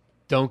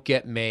don't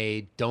get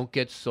made, don't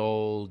get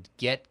sold,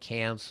 get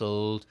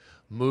canceled,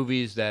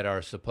 movies that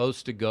are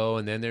supposed to go,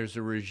 and then there's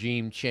a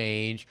regime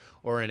change,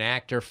 or an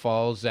actor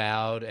falls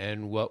out,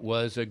 and what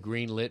was a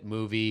greenlit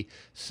movie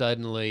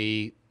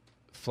suddenly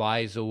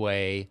flies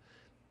away.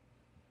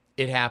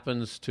 It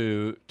happens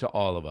to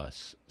all of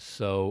us.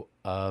 So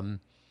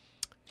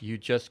you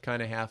just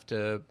kind of have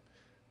to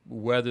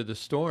weather the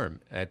storm.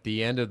 At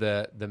the end of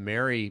the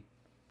Mary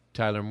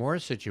Tyler Moore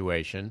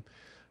situation,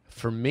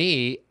 for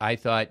me, I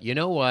thought, you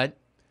know what?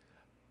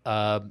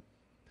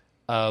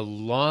 A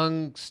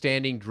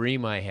long-standing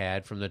dream I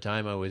had from the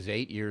time I was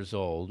 8 years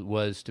old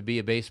was to be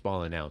a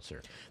baseball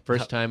announcer.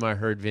 First time I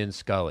heard Vin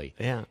Scully.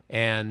 Yeah.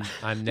 And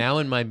I'm now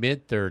in my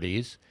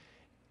mid-30s,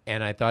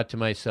 and I thought to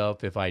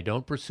myself, if I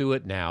don't pursue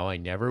it now, I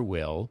never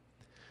will.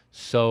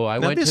 So I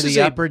went to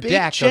the upper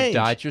deck of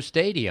Dodger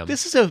Stadium.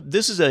 This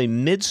is a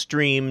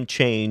midstream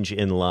change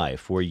in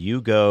life where you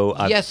go.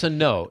 Yes and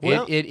no.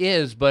 Well, it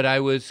is, but I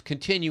was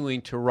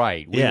continuing to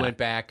write. We went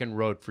back and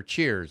wrote for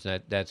Cheers,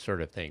 that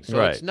sort of thing.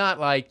 So It's not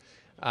like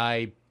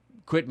I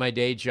quit my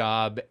day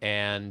job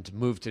and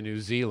moved to New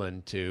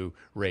Zealand to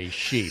raise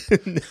sheep.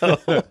 No.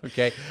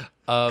 Okay.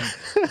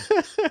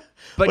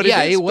 But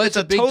yeah, it was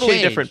a big totally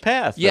change. Different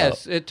path. Though.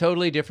 Yes, a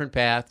totally different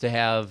path to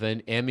have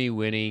an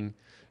Emmy-winning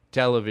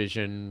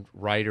television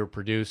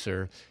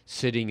writer-producer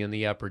sitting in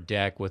the upper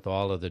deck with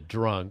all of the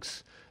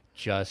drunks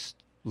just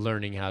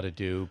learning how to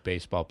do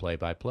baseball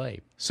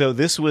play-by-play. So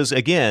this was,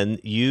 again,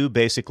 you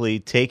basically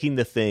taking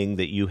the thing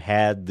that you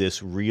had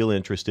this real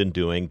interest in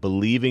doing,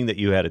 believing that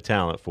you had a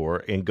talent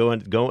for, and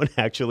going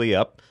actually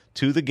up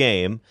to the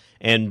game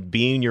and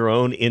being your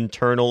own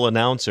internal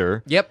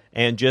announcer. Yep.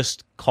 And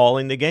just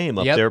calling the game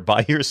up there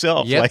by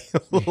yourself. Yep.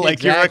 Like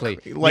exactly.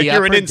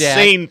 you're an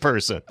insane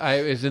person.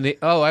 I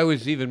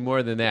was even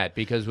more than that,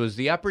 because it was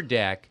the upper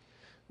deck,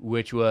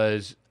 which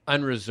was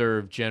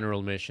unreserved general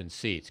admission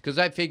seats. Because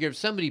I figure if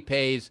somebody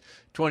pays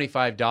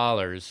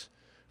 $25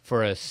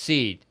 for a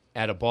seat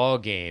at a ball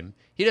game,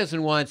 he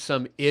doesn't want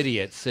some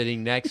idiot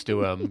sitting next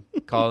to him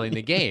calling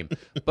the game.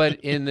 But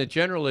in the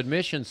general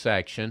admission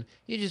section,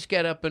 you just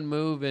get up and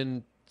move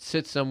and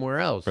sit somewhere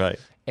else. Right.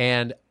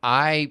 And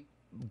I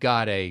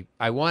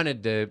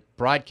wanted the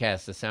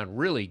broadcast to sound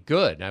really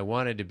good. I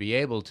wanted to be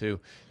able to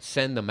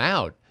send them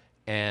out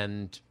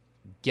and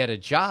get a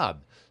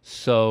job.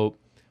 So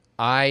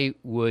I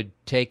would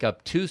take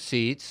up 2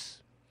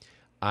 seats.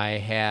 I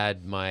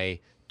had my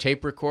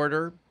tape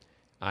recorder.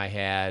 I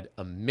had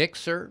a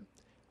mixer.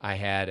 I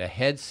had a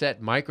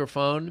headset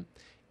microphone.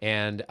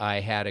 And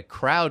I had a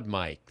crowd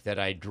mic that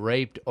I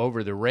draped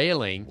over the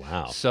railing.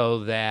 Wow.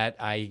 So that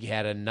I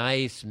had a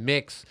nice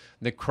mix.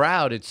 The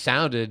crowd, it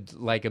sounded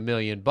like $1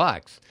 million.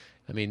 I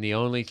mean, the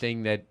only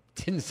thing that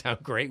didn't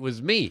sound great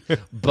was me.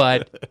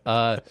 But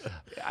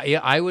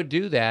I would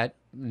do that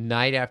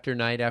night after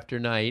night after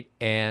night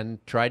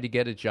and tried to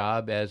get a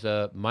job as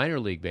a minor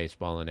league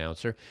baseball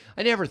announcer.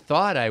 I never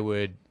thought I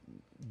would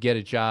get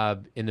a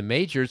job in the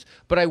majors,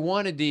 but I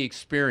wanted the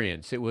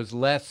experience. It was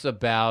less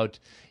about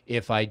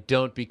if I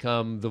don't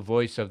become the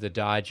voice of the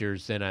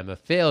Dodgers, then I'm a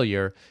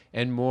failure,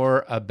 and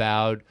more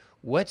about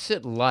what's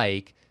it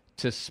like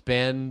to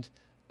spend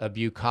a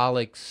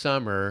bucolic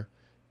summer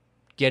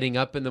getting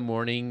up in the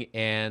morning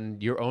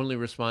and your only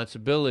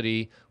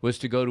responsibility was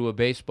to go to a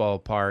baseball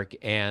park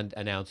and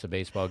announce a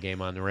baseball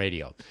game on the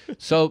radio.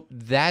 So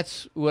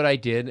that's what I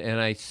did, and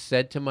I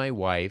said to my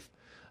wife,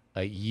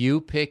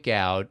 you pick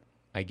out,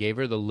 I gave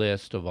her the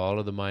list of all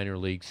of the minor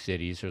league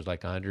cities. There's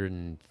like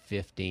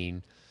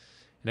 115.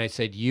 And I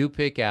said, you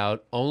pick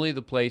out only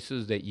the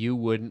places that you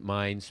wouldn't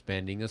mind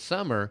spending a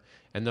summer,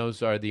 and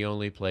those are the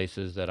only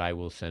places that I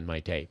will send my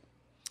tape.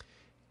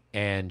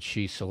 And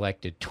she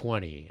selected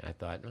 20. I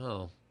thought,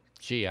 oh,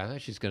 gee, I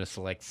thought she's going to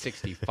select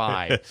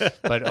 65.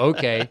 But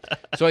okay.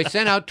 So I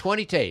sent out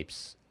 20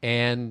 tapes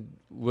and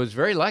was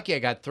very lucky. I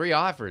got 3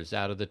 offers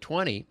out of the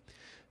 20.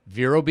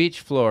 Vero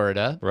Beach,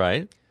 Florida.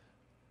 Right.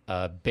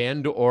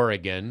 Bend,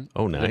 Oregon.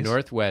 Oh, nice. The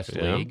Northwest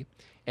League.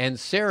 And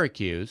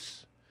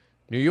Syracuse,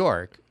 New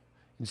York.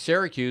 And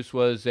Syracuse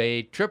was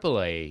a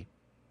AAA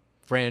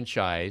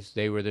franchise.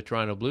 They were the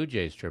Toronto Blue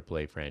Jays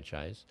AAA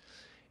franchise.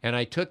 And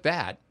I took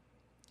that,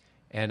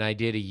 and I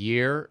did a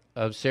year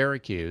of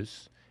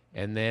Syracuse,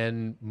 and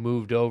then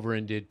moved over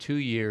and did 2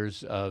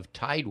 years of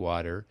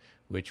Tidewater,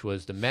 which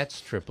was the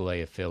Mets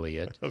AAA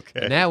affiliate.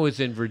 Okay. And that was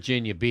in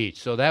Virginia Beach.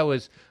 So that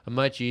was a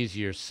much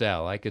easier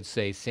sell. I could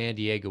say San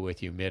Diego with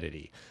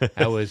humidity.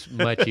 That was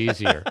much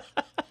easier.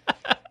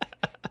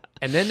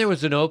 And then there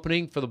was an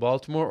opening for the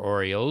Baltimore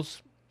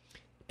Orioles,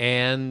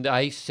 and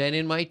I sent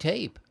in my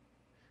tape.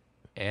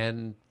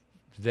 And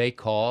they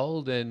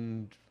called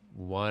and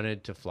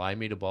wanted to fly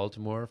me to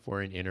Baltimore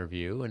for an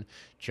interview. And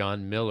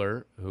John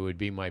Miller, who would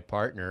be my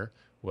partner,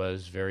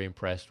 was very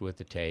impressed with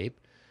the tape.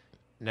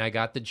 And I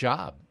got the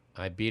job.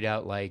 I beat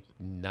out like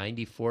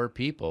 94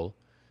 people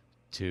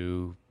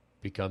to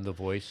become the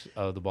voice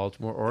of the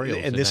Baltimore Orioles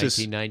in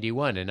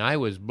 1991. And I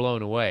was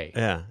blown away.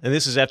 Yeah. And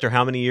this is after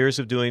how many years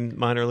of doing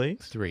minor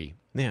leagues? 3.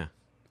 Yeah.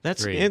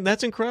 That's 3.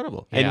 that's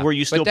incredible. Yeah. And were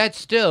you still? But that's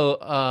still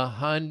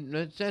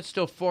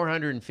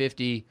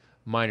 450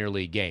 minor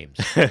league games.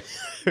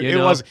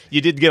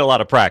 You did get a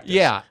lot of practice.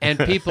 Yeah, and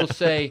people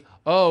say,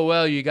 "Oh,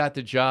 well, you got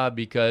the job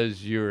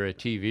because you're a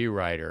TV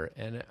writer,"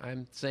 and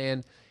I'm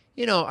saying,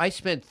 I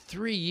spent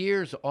 3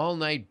 years all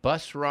night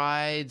bus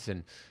rides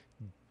and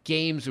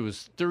games. It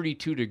was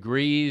 32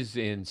 degrees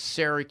in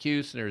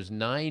Syracuse, and there's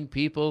 9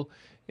 people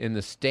in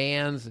the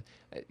stands.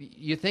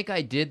 You think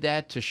I did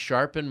that to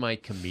sharpen my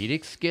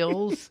comedic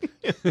skills?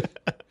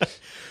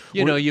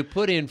 You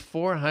put in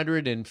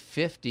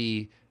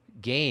 450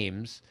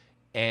 games,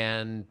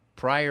 and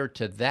prior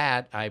to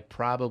that, I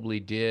probably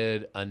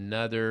did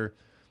another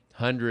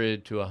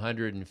 100 to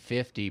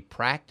 150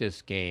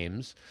 practice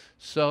games.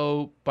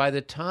 So by the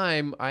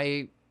time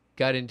I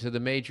got into the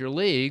major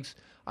leagues,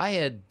 I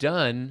had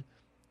done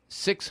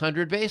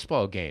 600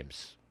 baseball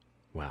games.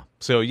 Wow.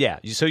 So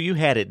you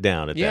had it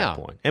down at that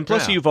point. And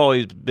plus you've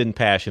always been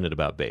passionate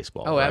about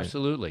baseball. Oh, right?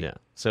 absolutely. Yeah.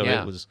 So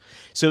it was.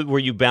 So were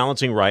you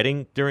balancing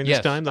writing during this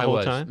time the whole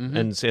was. time,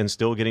 Mm-hmm. and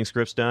still getting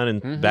scripts done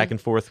and back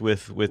and forth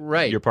with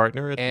your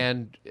partner?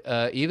 And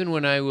even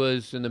when I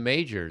was in the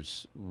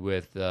majors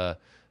with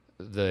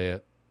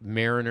the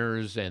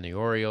Mariners and the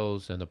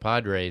Orioles and the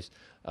Padres,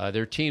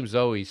 their teams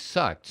always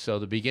sucked. So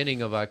the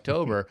beginning of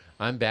October,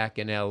 I'm back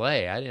in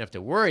L.A. I didn't have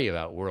to worry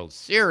about World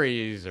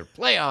Series or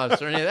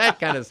playoffs or any of that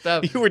kind of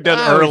stuff. You were done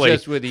I early. was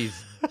just with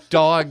these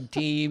dog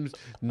teams,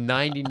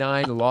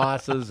 99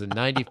 losses and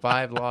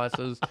 95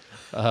 losses.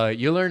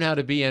 You learn how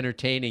to be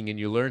entertaining, and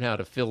you learn how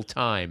to fill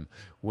time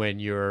when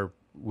you're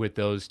with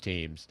those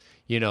teams.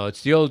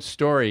 It's the old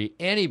story.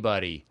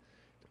 Anybody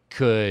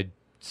could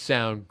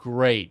sound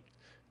great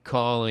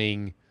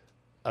calling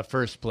a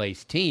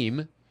first-place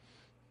team,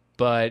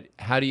 but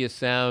how do you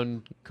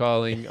sound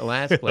calling a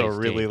last-place team? A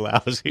really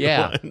lousy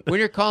Yeah. one. When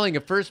you're calling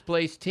a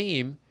first-place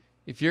team,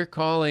 if you're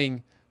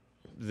calling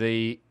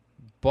the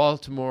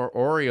Baltimore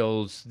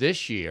Orioles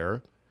this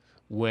year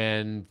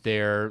when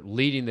they're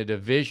leading the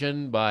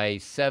division by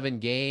 7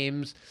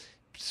 games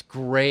It's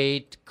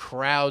great.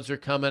 Crowds are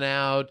coming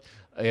out.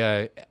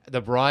 The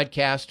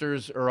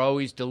broadcasters are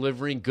always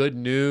delivering good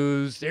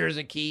news. There's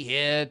a key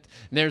hit,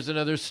 and there's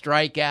another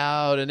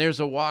strikeout, and there's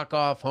a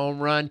walk-off home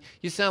run.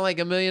 You sound like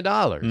 $1 million.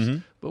 Mm-hmm.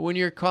 But when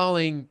you're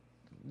calling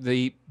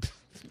the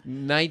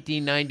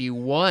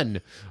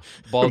 1991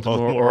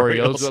 Baltimore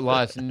Orioles that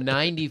lost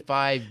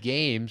 95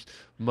 games,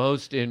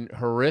 most in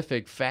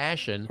horrific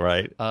fashion,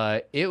 Right.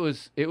 it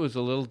was a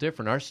little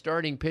different. Our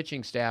starting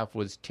pitching staff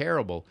was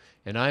terrible,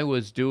 and I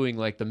was doing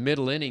like the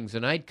middle innings,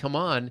 and I'd come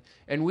on,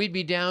 and we'd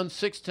be down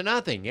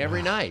 6-0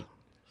 every night.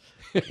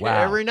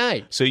 Wow. Every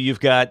night. So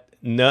you've got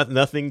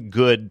nothing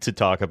good to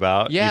talk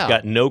about. Yeah. You've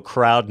got no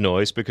crowd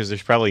noise because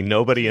there's probably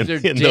nobody in the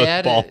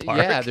dead. ballpark.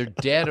 Yeah, they're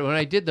dead. When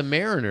I did the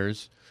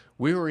Mariners,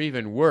 we were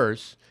even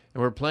worse,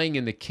 and we're playing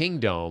in the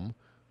Kingdome,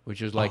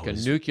 which is like a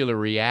nuclear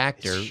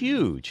reactor. It's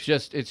huge.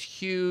 It's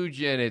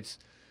huge, and it's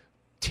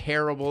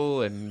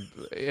terrible and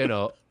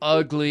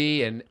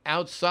ugly, and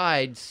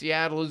outside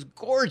Seattle is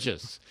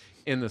gorgeous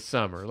in the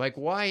summer. Like,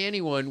 why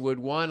anyone would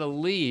want to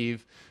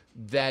leave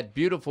that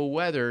beautiful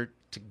weather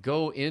to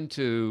go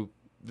into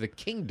the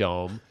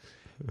Kingdome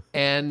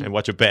and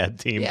watch a bad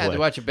team play. to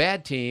watch a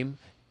bad team.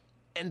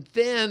 And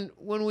then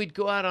when we'd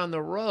go out on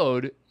the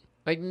road,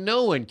 like,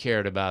 no one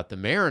cared about the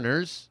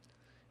Mariners.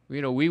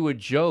 We would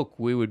joke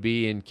we would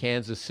be in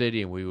Kansas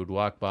City and we would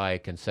walk by a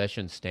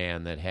concession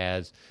stand that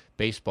has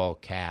baseball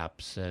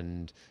caps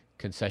and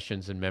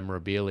concessions and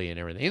memorabilia and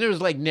everything. And there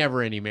was like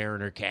never any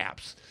Mariner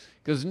caps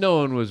because no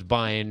one was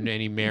buying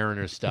any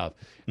Mariner stuff.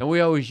 And we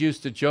always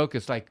used to joke,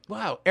 it's like,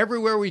 wow,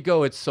 everywhere we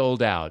go, it's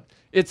sold out.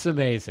 It's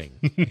amazing.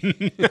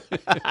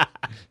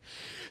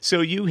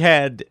 So you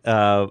had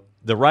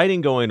the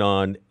writing going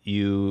on.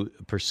 You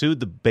pursued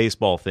the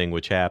baseball thing,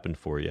 which happened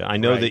for you. I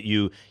know that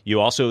you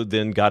also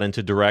then got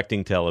into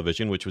directing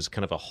television, which was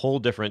kind of a whole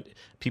different.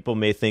 People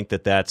may think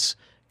that that's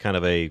kind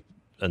of a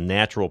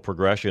natural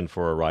progression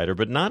for a writer,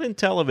 but not in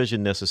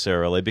television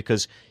necessarily,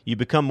 because you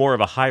become more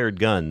of a hired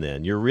gun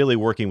then. You're really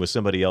working with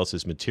somebody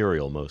else's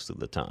material most of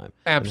the time.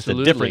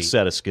 Absolutely. It's a different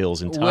set of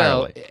skills entirely.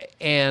 Well,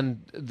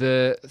 and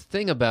the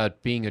thing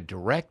about being a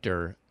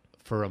director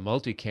for a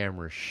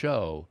multi-camera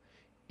show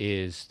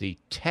is the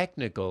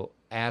technical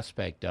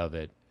aspect of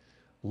it.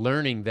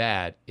 Learning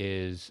that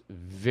is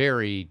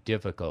very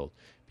difficult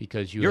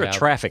because You're have a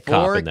traffic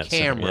cop four in that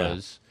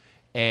cameras,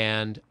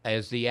 and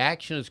as the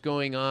action is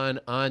going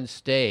on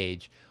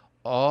stage,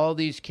 all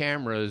these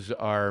cameras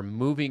are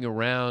moving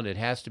around. It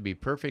has to be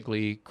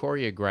perfectly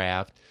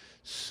choreographed.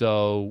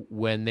 So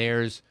when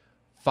there's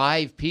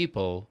 5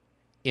 people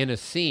in a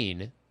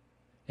scene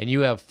and you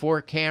have 4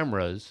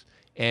 cameras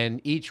and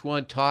each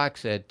one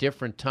talks at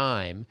different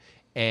time,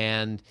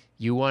 and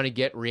you want to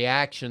get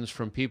reactions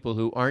from people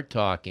who aren't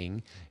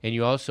talking, and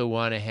you also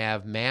want to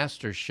have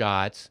master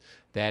shots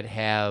that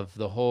have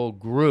the whole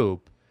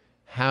group,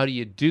 how do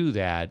you do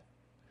that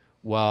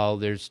while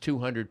there's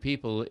 200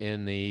 people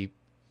in the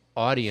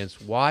audience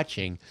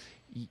watching?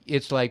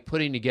 It's like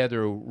putting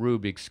together a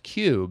Rubik's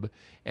Cube,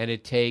 and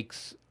it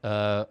takes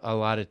a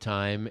lot of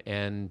time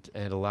and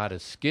a lot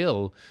of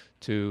skill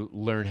to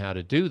learn how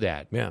to do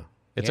that. Yeah.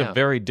 It's a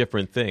very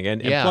different thing.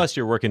 And plus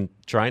you're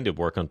trying to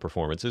work on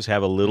performances,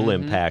 have a little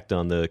impact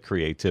on the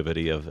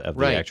creativity of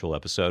the actual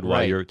episode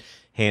while you're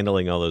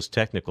handling all those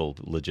technical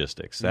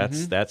logistics.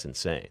 That's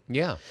insane.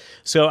 Yeah.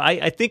 So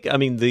I think,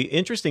 the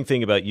interesting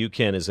thing about you,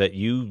 Ken, is that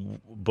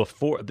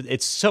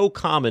it's so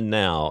common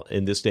now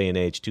in this day and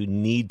age to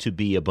need to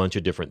be a bunch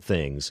of different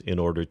things in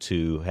order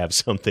to have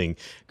something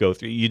go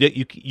through.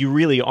 You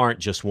really aren't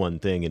just one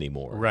thing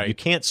anymore. Right. You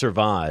can't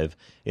survive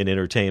in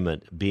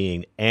entertainment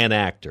being an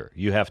actor.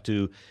 You have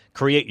to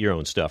create your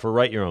own stuff or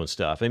write your own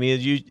stuff.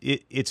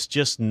 It's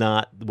just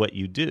not what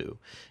you do.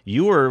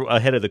 You were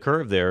ahead of the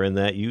curve there in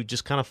that you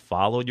just kind of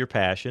followed your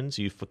passions.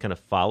 You kind of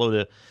followed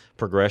a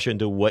progression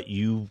to what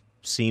you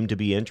seem to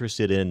be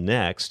interested in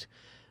next.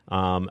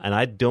 And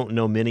I don't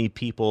know many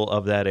people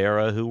of that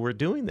era who were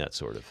doing that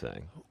sort of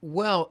thing.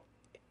 Well,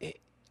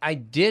 I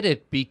did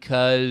it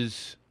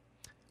because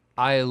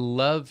I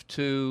love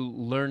to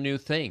learn new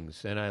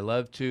things, and I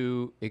love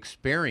to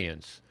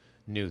experience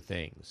new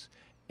things.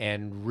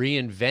 And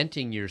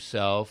reinventing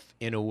yourself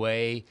in a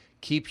way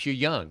keeps you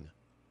young.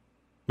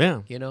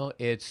 Yeah.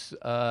 It's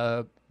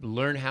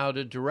learn how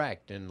to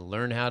direct and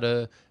learn how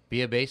to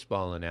be a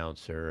baseball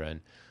announcer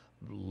and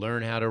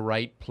learn how to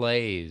write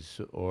plays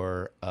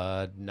or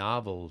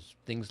novels,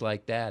 things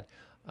like that.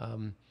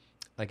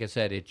 Like I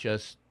said, it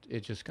just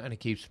kind of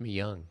keeps me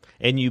young.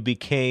 And you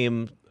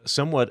became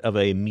somewhat of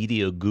a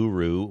media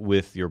guru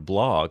with your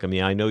blog.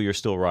 I know you're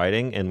still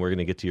writing, and we're going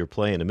to get to your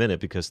play in a minute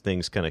because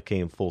things kind of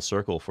came full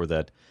circle for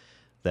that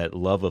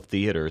love of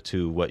theater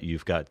to what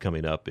you've got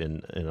coming up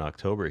in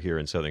October here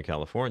in Southern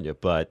California.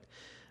 But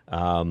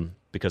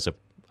because of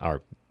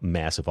our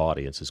massive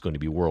audience is going to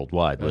be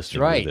worldwide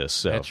listening to this.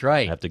 So That's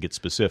right. I have to get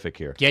specific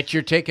here. Get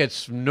your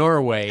tickets from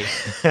Norway.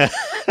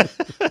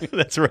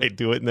 That's right.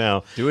 Do it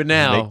now. Do it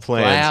now. Make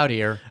plans. Fly out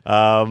here.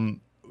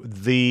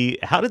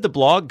 How did the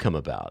blog come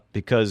about?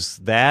 Because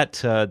that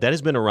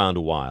has been around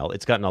a while.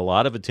 It's gotten a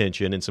lot of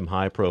attention in some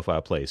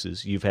high-profile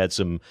places. You've had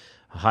some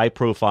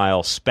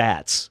high-profile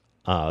spats.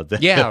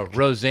 Yeah,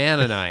 Roseanne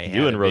and I.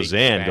 You and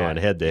Roseanne going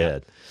head to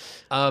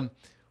head.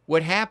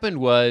 What happened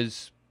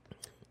was,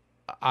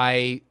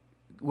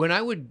 when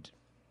I would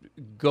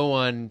go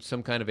on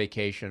some kind of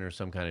vacation or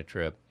some kind of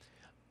trip,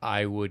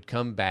 I would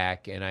come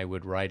back and I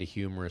would write a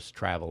humorous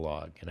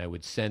travelogue, and I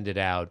would send it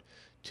out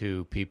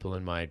to people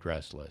in my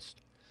address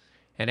list.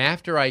 And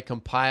after I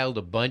compiled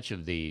a bunch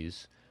of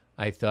these,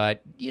 I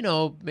thought,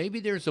 maybe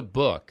there's a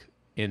book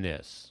in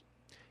this.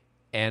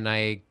 And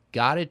I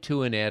got it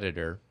to an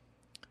editor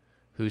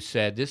who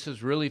said, this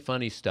is really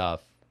funny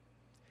stuff,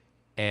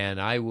 and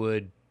I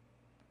would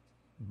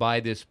buy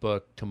this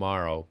book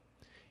tomorrow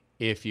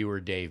if you were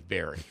Dave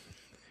Barry.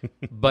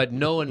 But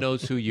no one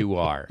knows who you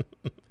are.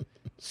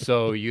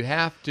 So you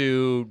have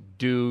to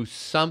do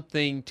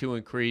something to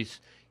increase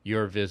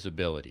your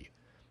visibility.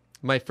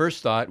 My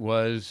first thought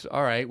was,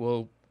 all right,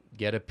 well,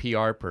 get a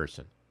PR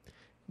person.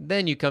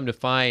 Then you come to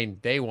find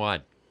they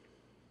want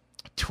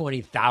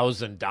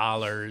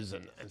 $20,000,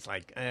 and it's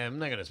like, I'm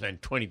not going to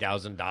spend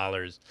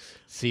 $20,000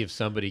 see if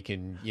somebody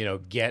can,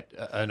 get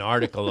an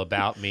article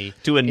about me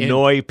to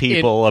annoy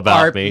people about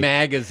Art me.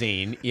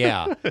 Magazine,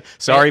 yeah.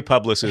 Sorry,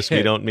 publicist,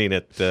 we don't mean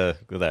it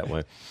that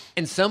way.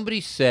 And somebody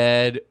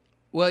said,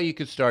 well, you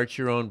could start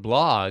your own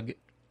blog.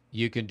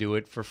 You can do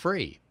it for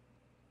free.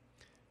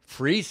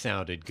 Free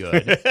sounded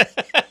good.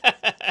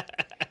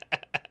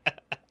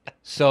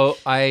 So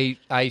I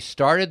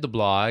started the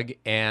blog,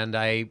 and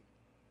I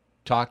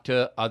talked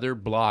to other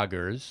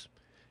bloggers.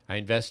 I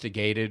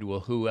investigated, well,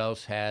 who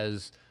else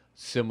has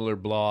similar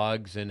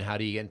blogs, and how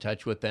do you get in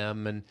touch with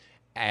them, and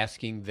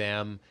asking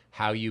them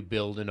how you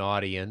build an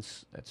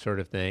audience, that sort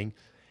of thing.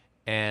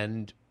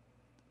 And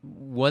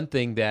one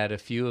thing that a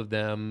few of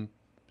them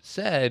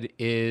said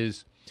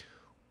is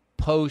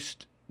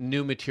post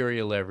new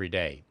material every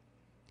day.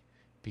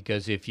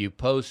 Because if you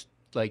post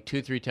like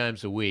 2-3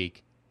 times a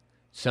week,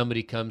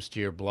 somebody comes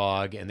to your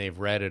blog and they've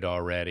read it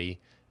already,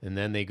 and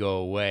then they go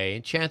away,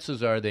 and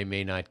chances are they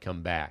may not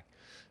come back.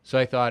 So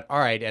I thought, all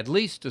right, at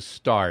least to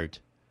start,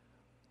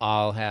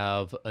 I'll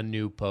have a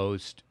new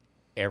post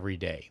every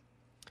day.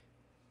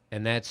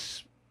 And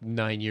that's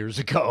 9 years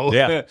ago.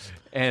 Yeah.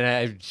 And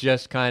I've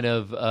just kind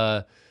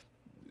of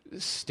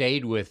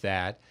stayed with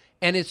that.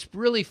 And it's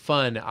really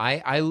fun.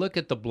 I look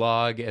at the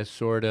blog as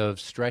sort of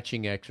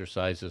stretching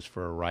exercises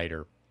for a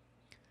writer.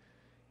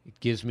 It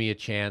gives me a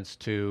chance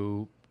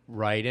to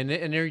write, and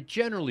they're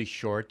generally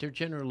short. They're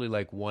generally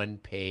like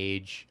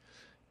one-page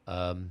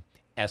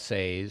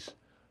essays.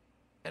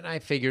 And I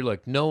figure,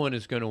 look, no one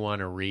is going to want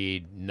to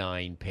read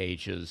 9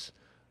 pages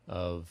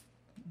of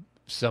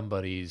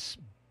somebody's,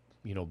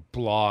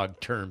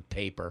 blog term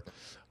paper.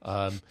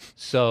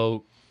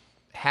 So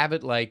have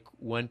it like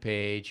one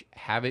page,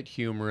 have it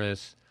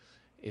humorous.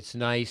 It's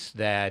nice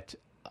that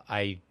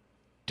I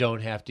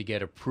don't have to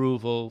get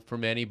approval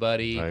from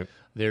anybody. Right.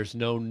 There's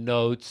no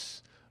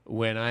notes.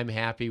 When I'm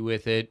happy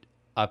with it,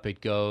 up it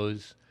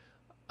goes.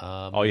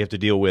 All you have to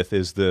deal with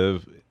is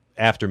the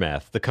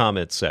aftermath, the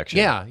comments section.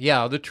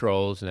 Yeah, the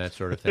trolls and that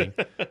sort of thing.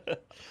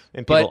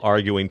 And people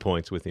arguing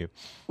points with you.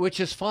 Which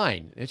is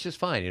fine. It's just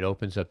fine. It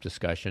opens up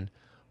discussion.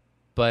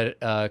 But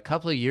a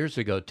couple of years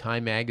ago,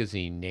 Time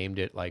Magazine named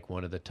it like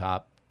one of the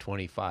top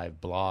 25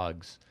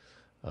 blogs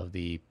of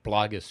the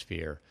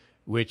blogosphere,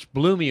 which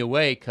blew me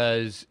away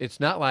because it's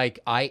not like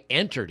I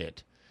entered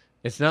it.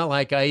 It's not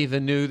like I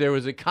even knew there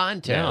was a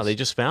contest. No, they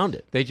just found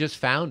it. They just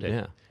found it.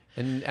 Yeah.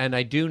 And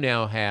I do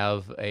now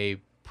have a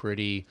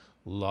pretty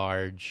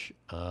large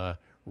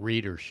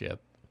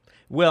readership.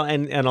 Well,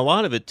 and a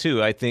lot of it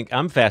too, I think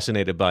I'm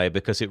fascinated by it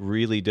because it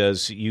really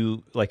does,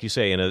 you like you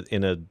say,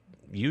 in a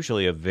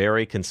usually a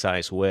very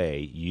concise way,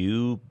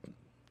 you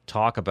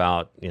talk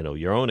about,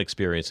 your own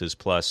experiences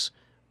plus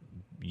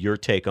your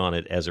take on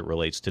it as it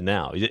relates to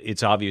now.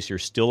 It's obvious you're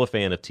still a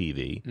fan of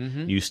TV.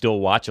 Mm-hmm. You still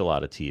watch a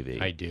lot of TV.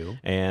 I do.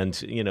 And,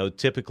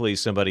 typically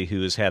somebody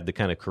who has had the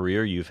kind of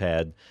career you've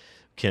had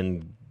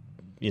can,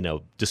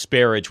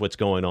 disparage what's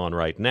going on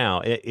right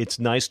now. It's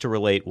nice to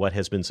relate what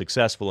has been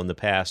successful in the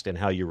past and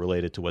how you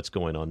relate it to what's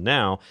going on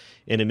now.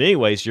 And in many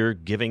ways, you're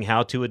giving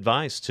how-to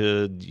advice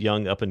to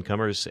young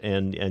up-and-comers,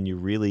 and you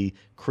really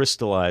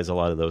crystallize a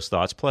lot of those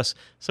thoughts. Plus,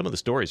 some of the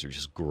stories are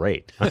just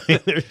great.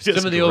 They're just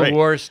some of the old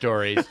war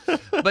stories.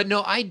 But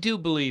no, I do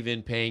believe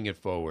in paying it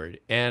forward.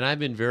 And I've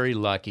been very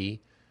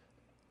lucky.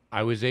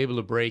 I was able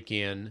to break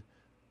in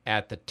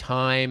at the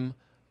time.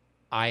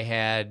 I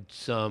had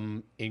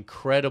some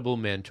incredible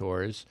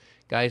mentors,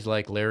 guys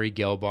like Larry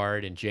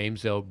Gelbart and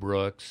James L.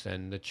 Brooks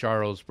and the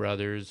Charles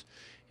brothers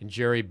and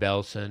Jerry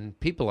Belson,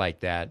 people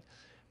like that.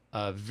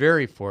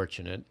 Very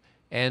fortunate.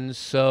 And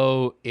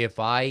so if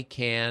I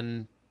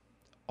can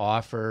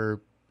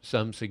offer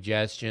some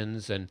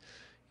suggestions and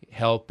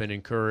help and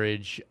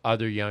encourage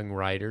other young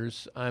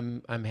writers,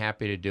 I'm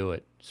happy to do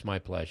it. It's my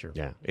pleasure.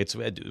 Yeah,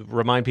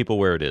 remind people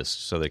where it is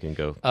so they can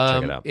go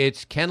check it out.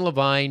 It's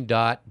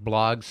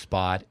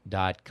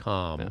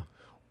kenlevine.blogspot.com,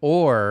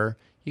 or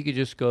you could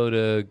just go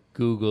to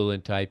Google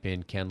and type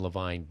in Ken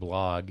Levine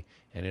blog,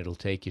 and it'll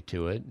take you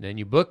to it. And then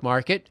you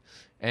bookmark it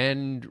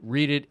and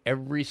read it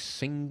every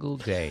single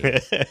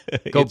day.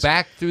 Go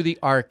back through the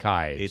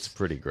archives. It's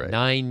pretty great.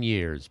 9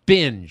 years.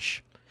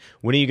 Binge.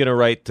 When are you going to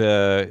write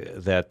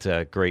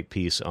that great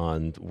piece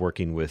on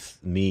working with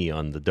me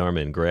on the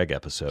Dharma and Greg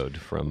episode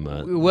from...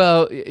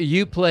 Well,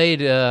 you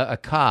played a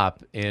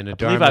cop in a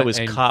Dharma and Greg. I believe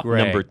I was cop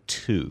number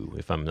 2,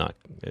 if I'm not...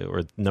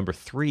 Or number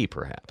 3,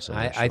 perhaps.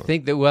 I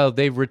think that, well,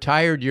 they've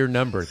retired your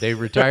number. They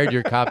retired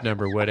your cop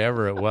number,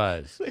 whatever it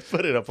was. They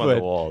put it up on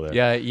the wall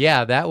there.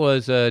 Yeah, that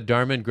was a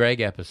Dharma and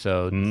Greg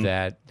episode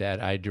that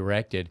I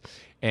directed.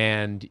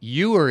 And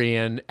you were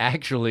in,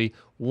 actually,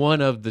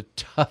 one of the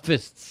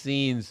toughest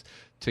scenes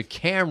to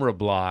camera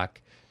block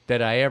that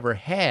I ever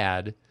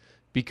had,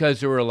 because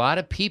there were a lot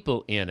of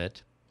people in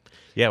it.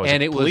 Yeah, it was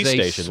and a police it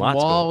was a station,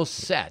 small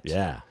set.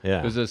 Yeah.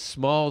 It was a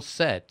small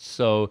set.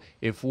 So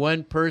if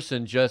one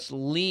person just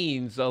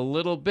leans a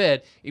little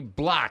bit, it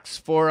blocks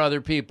 4 other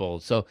people.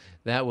 So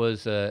that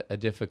was a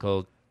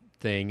difficult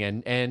thing,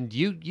 and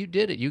you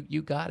did it.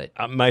 You got it.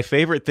 My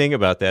favorite thing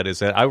about that is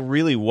that I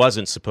really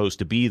wasn't supposed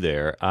to be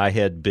there. I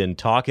had been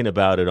talking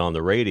about it on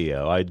the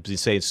radio. I'd been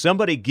saying,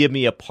 somebody give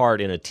me a part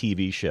in a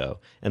TV show.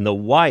 And the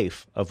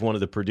wife of one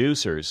of the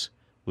producers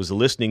was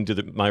listening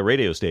to my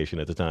radio station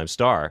at the time,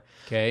 Star,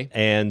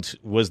 and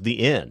was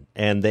the in,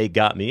 and they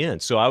got me in.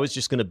 So I was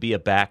just going to be a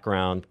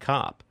background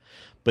cop.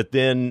 But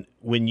then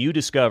when you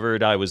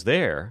discovered I was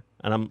there,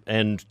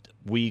 and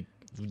we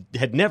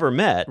had never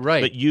met,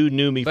 right? But you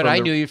knew me. But I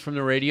knew you from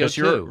the radio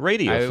too. You're a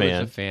radio fan. I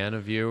was a fan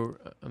of you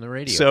on the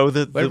radio. So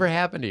whatever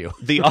happened to you?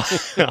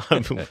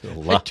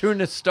 I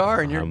turned a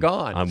star and you're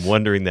gone. I'm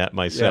wondering that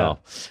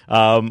myself.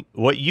 Yeah.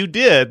 What you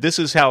did, this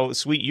is how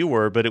sweet you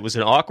were, but it was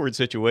an awkward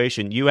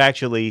situation. You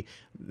actually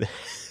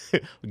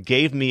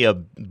gave me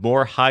a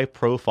more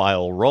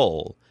high-profile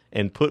role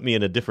and put me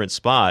in a different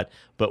spot,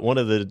 but one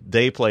of the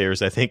day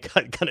players, I think,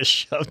 got kind of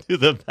shoved to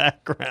the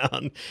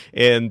background,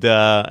 and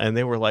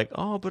they were like,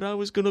 "Oh, but I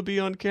was going to be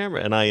on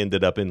camera," and I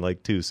ended up in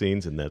like 2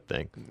 scenes in that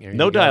thing.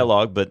 No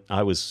dialogue, but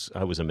I was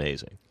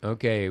amazing.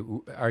 Okay,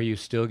 are you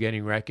still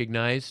getting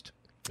recognized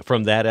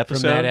from that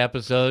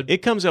episode?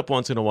 It comes up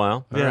once in a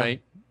while. All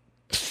right.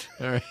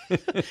 All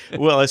right.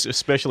 Well,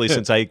 especially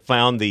since I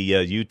found the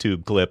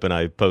YouTube clip and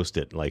I post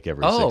it like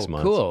every 6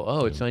 months. Oh, cool.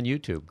 Oh, it's on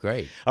YouTube.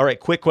 Great. All right,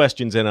 quick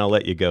questions and I'll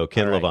let you go.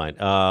 Ken Levine.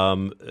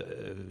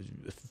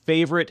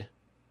 Favorite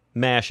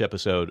MASH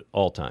episode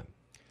all time?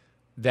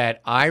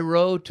 That I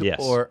wrote? Yes.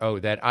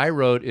 That I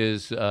wrote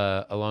is,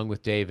 along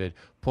with David,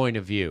 Point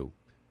of View,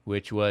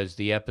 which was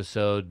the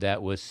episode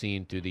that was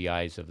seen through the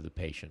eyes of the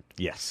patient.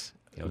 Yes.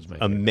 That was my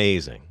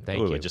amazing. Thank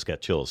you. I just got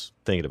chills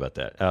thinking about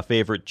that.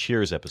 Favorite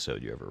Cheers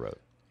episode you ever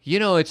wrote? You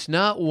know, it's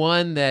not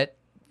one that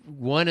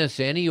won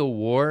us any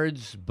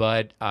awards,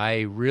 but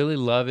I really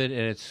love it,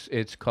 and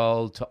it's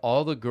called To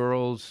All the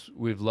Girls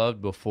We've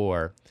Loved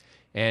Before,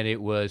 and it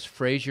was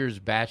Frasier's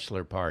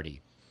bachelor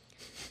party.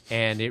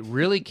 And it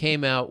really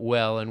came out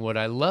well, and what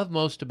I love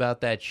most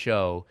about that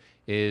show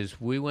is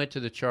we went to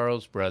the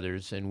Charles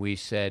Brothers, and we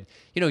said,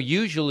 you know,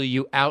 usually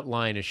you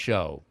outline a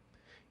show.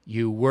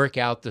 You work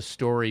out the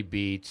story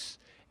beats,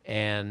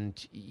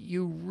 and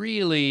you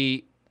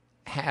really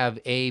have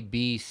A,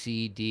 B,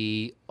 C,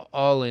 D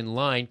all in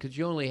line because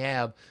you only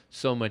have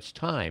so much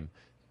time.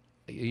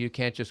 You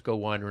can't just go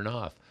wandering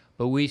off.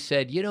 But we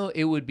said, you know,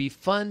 it would be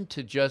fun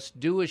to just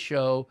do a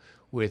show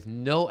with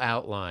no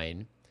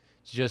outline,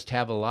 just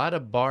have a lot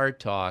of bar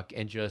talk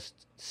and just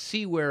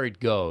see where it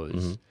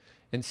goes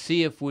and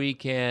see if we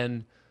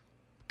can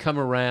come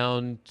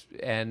around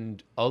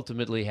and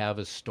ultimately have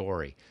a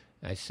story.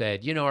 I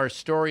said, you know, our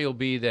story will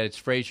be that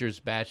it's Frasier's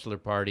bachelor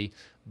party,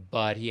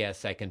 but he has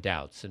second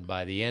doubts. And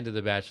by the end of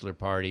the bachelor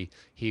party,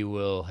 he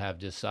will have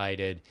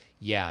decided,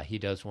 yeah, he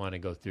does want to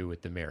go through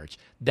with the marriage.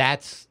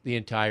 That's the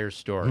entire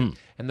story.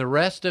 And the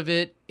rest of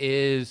it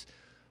is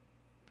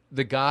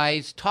the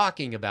guys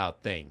talking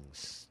about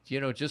things, you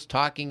know, just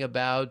talking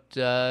about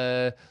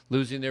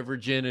losing their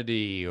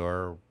virginity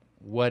or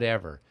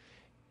whatever.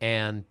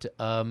 And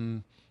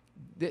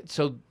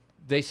so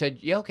they said,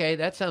 yeah, okay,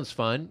 that sounds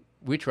fun.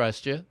 We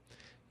trust you.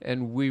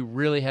 And we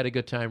really had a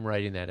good time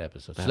writing that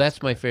episode. So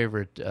that's my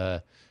favorite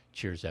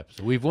Cheers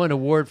episode. We've won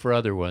award for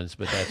other ones,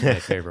 but that's my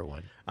favorite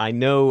one. I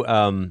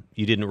know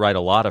you didn't write a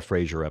lot of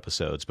Frasier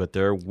episodes, but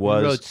there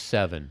was... We wrote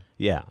 7.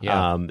 Yeah.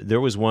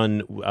 There was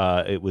one,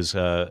 it was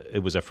a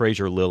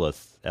Frasier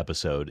Lilith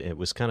episode. It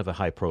was kind of a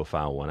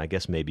high-profile one, I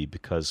guess maybe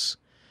because...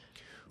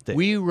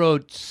 We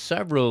wrote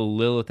several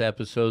Lilith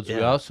episodes. Yeah.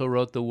 We also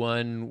wrote the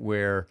one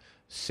where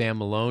Sam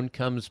Malone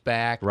comes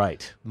back.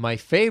 Right. My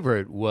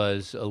favorite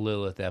was a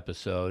Lilith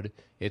episode.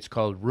 It's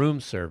called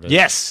Room Service.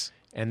 Yes.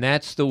 And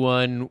that's the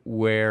one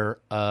where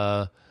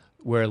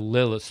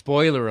Lilith,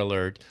 spoiler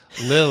alert,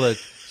 Lilith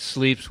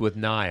sleeps with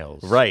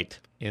Niles. Right.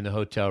 In the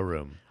hotel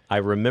room. I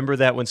remember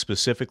that one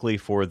specifically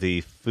for the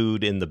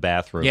food in the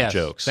bathroom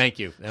jokes. Thank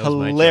you. That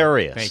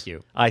Hilarious. was my joke. Thank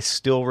you. I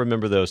still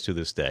remember those to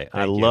this day.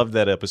 I loved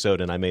that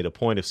episode, and I made a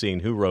point of seeing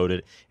who wrote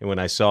it. And when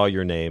I saw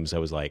your names, I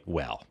was like,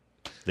 well,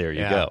 There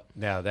you go.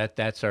 Yeah,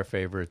 that's our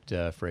favorite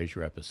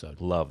Frasier episode.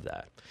 Love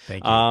that.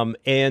 Thank you.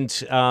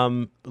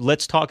 And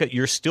let's talk.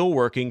 You're still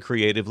working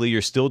creatively.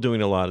 You're still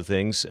doing a lot of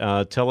things.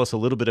 Tell us a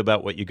little bit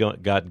about what you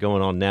got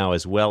going on now,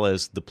 as well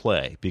as the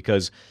play,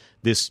 because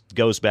this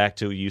goes back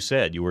to, you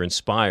said you were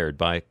inspired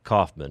by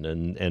Kaufman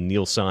and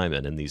Neil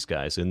Simon and these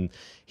guys, and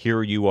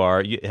here you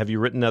are. Have you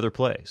written other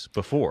plays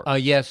before?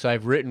 Yes,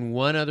 I've written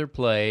one other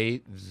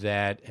play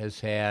that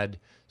has had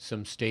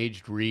some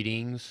staged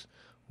readings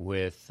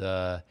with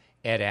Ed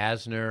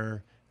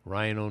Asner,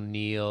 Ryan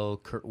O'Neal,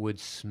 Kurtwood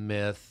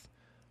Smith,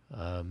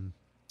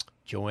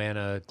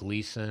 Joanna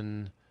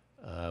Gleason,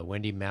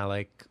 Wendy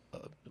Malick, a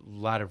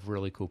lot of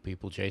really cool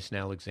people, Jason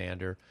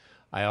Alexander.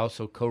 I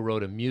also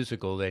co-wrote a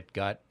musical that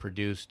got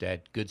produced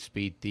at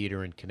Goodspeed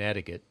Theater in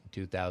Connecticut in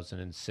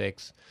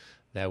 2006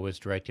 that was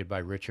directed by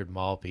Richard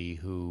Malpe,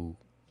 who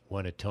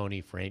won a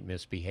Tony for Ain't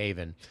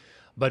Misbehavin'.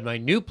 But my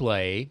new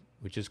play,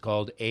 which is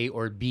called A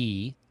or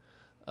B,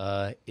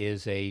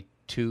 is a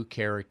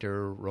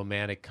 2-character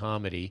romantic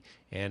comedy,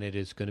 and it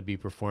is going to be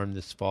performed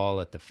this fall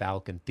at the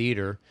Falcon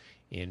Theater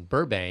in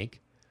Burbank.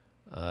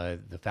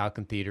 The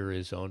Falcon Theater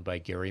is owned by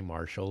Gary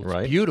Marshall.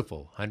 It's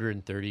beautiful,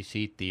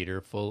 130-seat theater,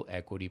 full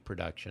equity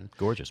production.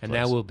 Gorgeous and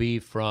place. that will be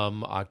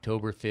from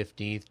October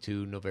 15th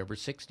to November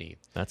 16th.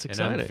 That's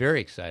exciting. And I'm very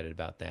excited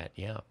about that,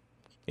 yeah.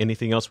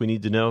 Anything else we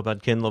need to know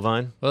about Ken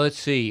Levine? Well, let's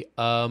see.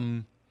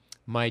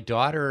 My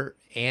daughter,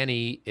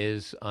 Annie,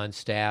 is on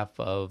staff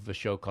of a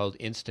show called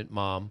Instant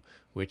Mom,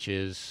 which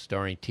is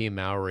starring Tia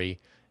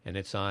Mowry, and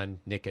it's on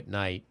Nick at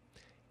Night.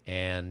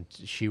 And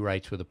she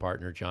writes with a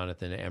partner,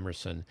 Jonathan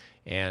Emerson,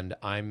 and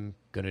I'm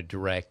going to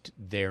direct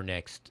their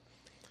next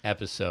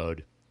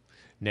episode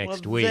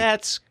next week.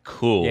 That's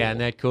cool. Yeah, isn't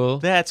that cool?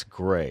 That's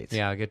great.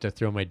 Yeah, I'll get to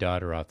throw my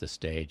daughter off the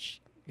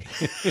stage.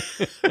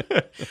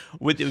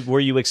 Were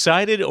you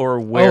excited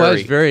or wary? Oh, I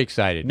was very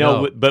excited.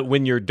 No, but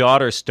when your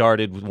daughter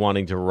started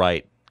wanting to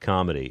write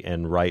comedy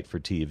and write for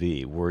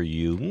TV, were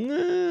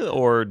you,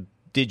 or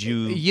did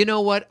you? You know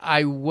what?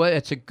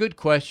 It's a good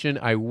question.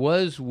 I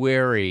was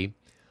wary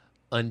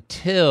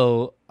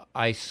until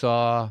I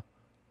saw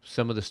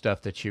some of the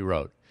stuff that she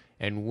wrote.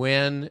 And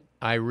when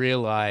I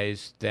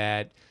realized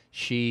that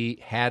she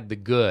had the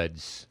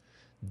goods,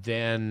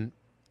 then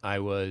I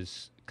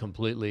was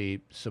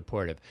completely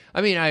supportive.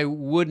 I mean, I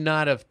would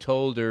not have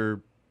told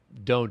her,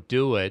 don't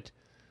do it,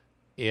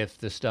 if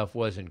the stuff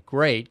wasn't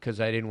great, because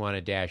I didn't want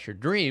to dash her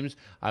dreams.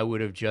 I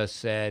would have just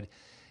said,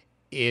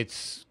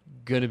 it's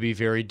going to be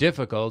very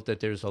difficult,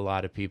 that there's a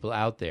lot of people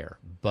out there.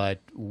 But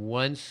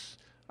once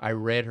I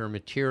read her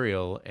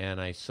material and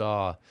I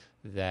saw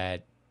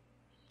that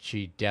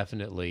she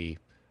definitely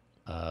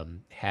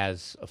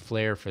has a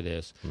flair for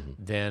this,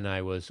 then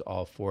I was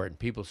all for it. And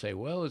people say,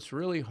 well, it's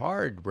really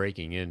hard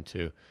breaking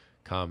into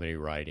comedy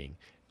writing.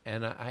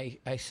 And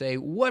I say,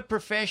 what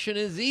profession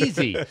is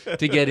easy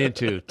to get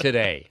into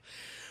today?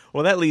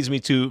 Well, that leads me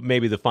to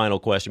maybe the final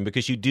question,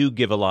 because you do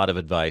give a lot of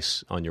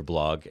advice on your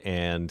blog,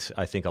 and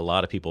I think a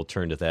lot of people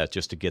turn to that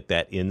just to get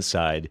that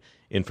inside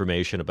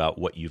information about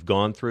what you've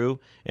gone through.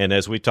 And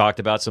as we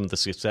talked about, some of the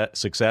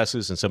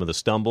successes and some of the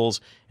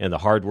stumbles and the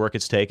hard work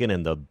it's taken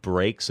and the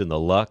breaks and the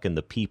luck and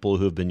the people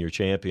who have been your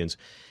champions,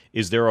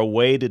 is there a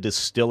way to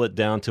distill it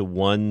down to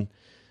one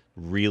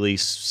really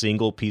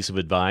single piece of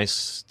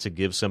advice to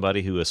give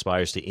somebody who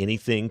aspires to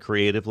anything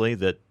creatively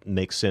that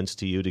makes sense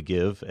to you to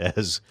give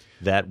as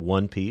that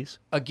one piece?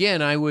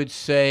 Again, I would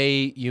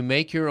say you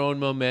make your own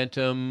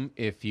momentum.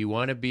 If you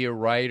want to be a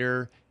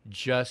writer,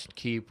 just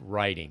keep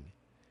writing.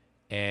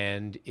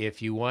 And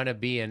if you want to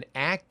be an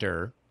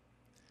actor,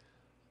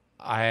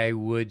 I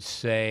would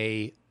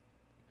say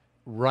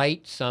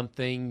write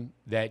something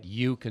that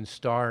you can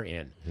star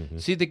in.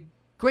 See, the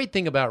great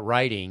thing about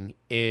writing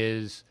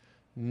is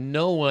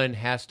no one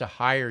has to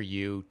hire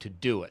you to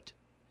do it.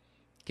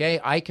 Okay?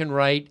 I can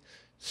write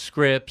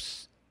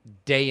scripts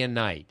day and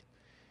night.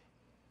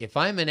 If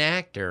I'm an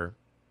actor,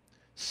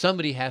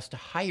 somebody has to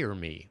hire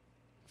me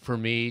for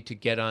me to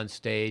get on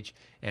stage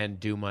and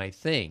do my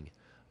thing.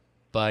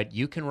 But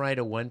you can write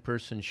a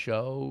one-person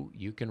show.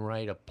 You can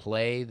write a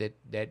play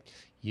that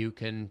you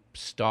can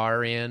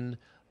star in.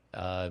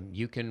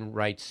 You can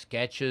write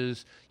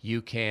sketches.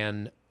 You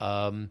can,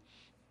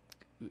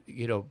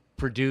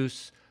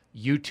 produce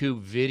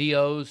YouTube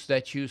videos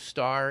that you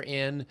star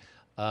in.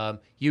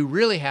 You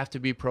really have to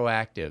be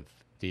proactive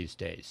these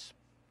days.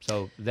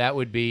 So that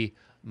would be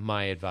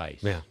my advice.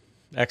 Yeah,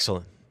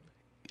 excellent.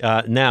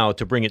 Now,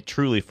 to bring it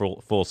truly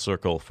full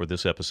circle for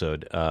this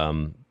episode,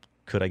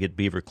 could I get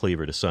Beaver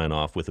Cleaver to sign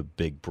off with a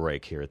big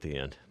break here at the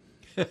end?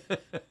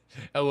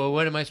 Oh, well,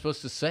 what am I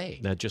supposed to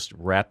say? Now, just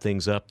wrap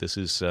things up. This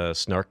is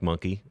Snark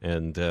Monkey,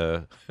 and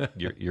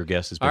your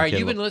guest has been All right, Ken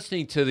you've been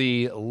listening to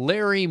the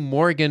Larry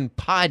Morgan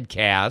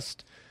Podcast,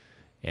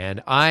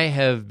 and I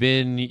have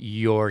been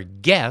your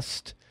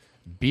guest,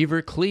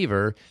 Beaver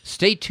Cleaver.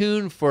 Stay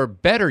tuned for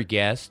better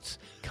guests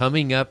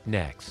coming up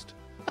next.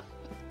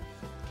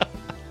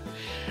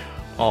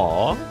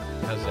 Aw.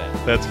 How's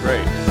that? That's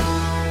great.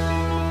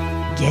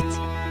 Get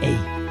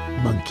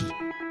a monkey.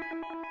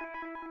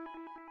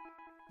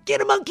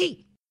 Get a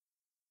monkey!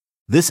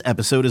 This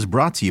episode is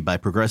brought to you by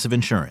Progressive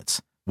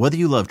Insurance. Whether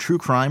you love true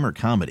crime or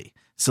comedy,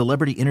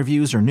 celebrity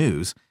interviews or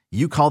news,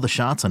 you call the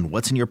shots on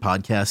what's in your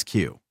podcast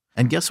queue.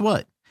 And guess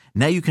what?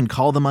 Now you can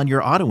call them on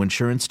your auto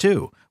insurance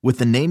too with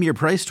the Name Your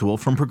Price tool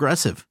from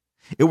Progressive.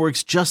 It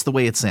works just the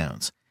way it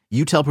sounds.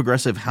 You tell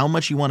Progressive how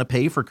much you want to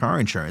pay for car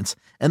insurance,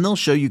 and they'll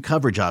show you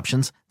coverage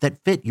options that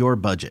fit your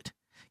budget.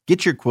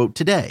 Get your quote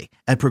today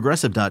at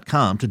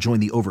Progressive.com to join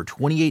the over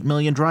 28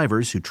 million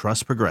drivers who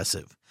trust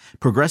Progressive.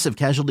 Progressive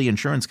Casualty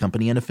Insurance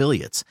Company and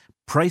Affiliates.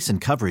 Price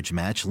and coverage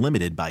match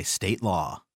limited by state law.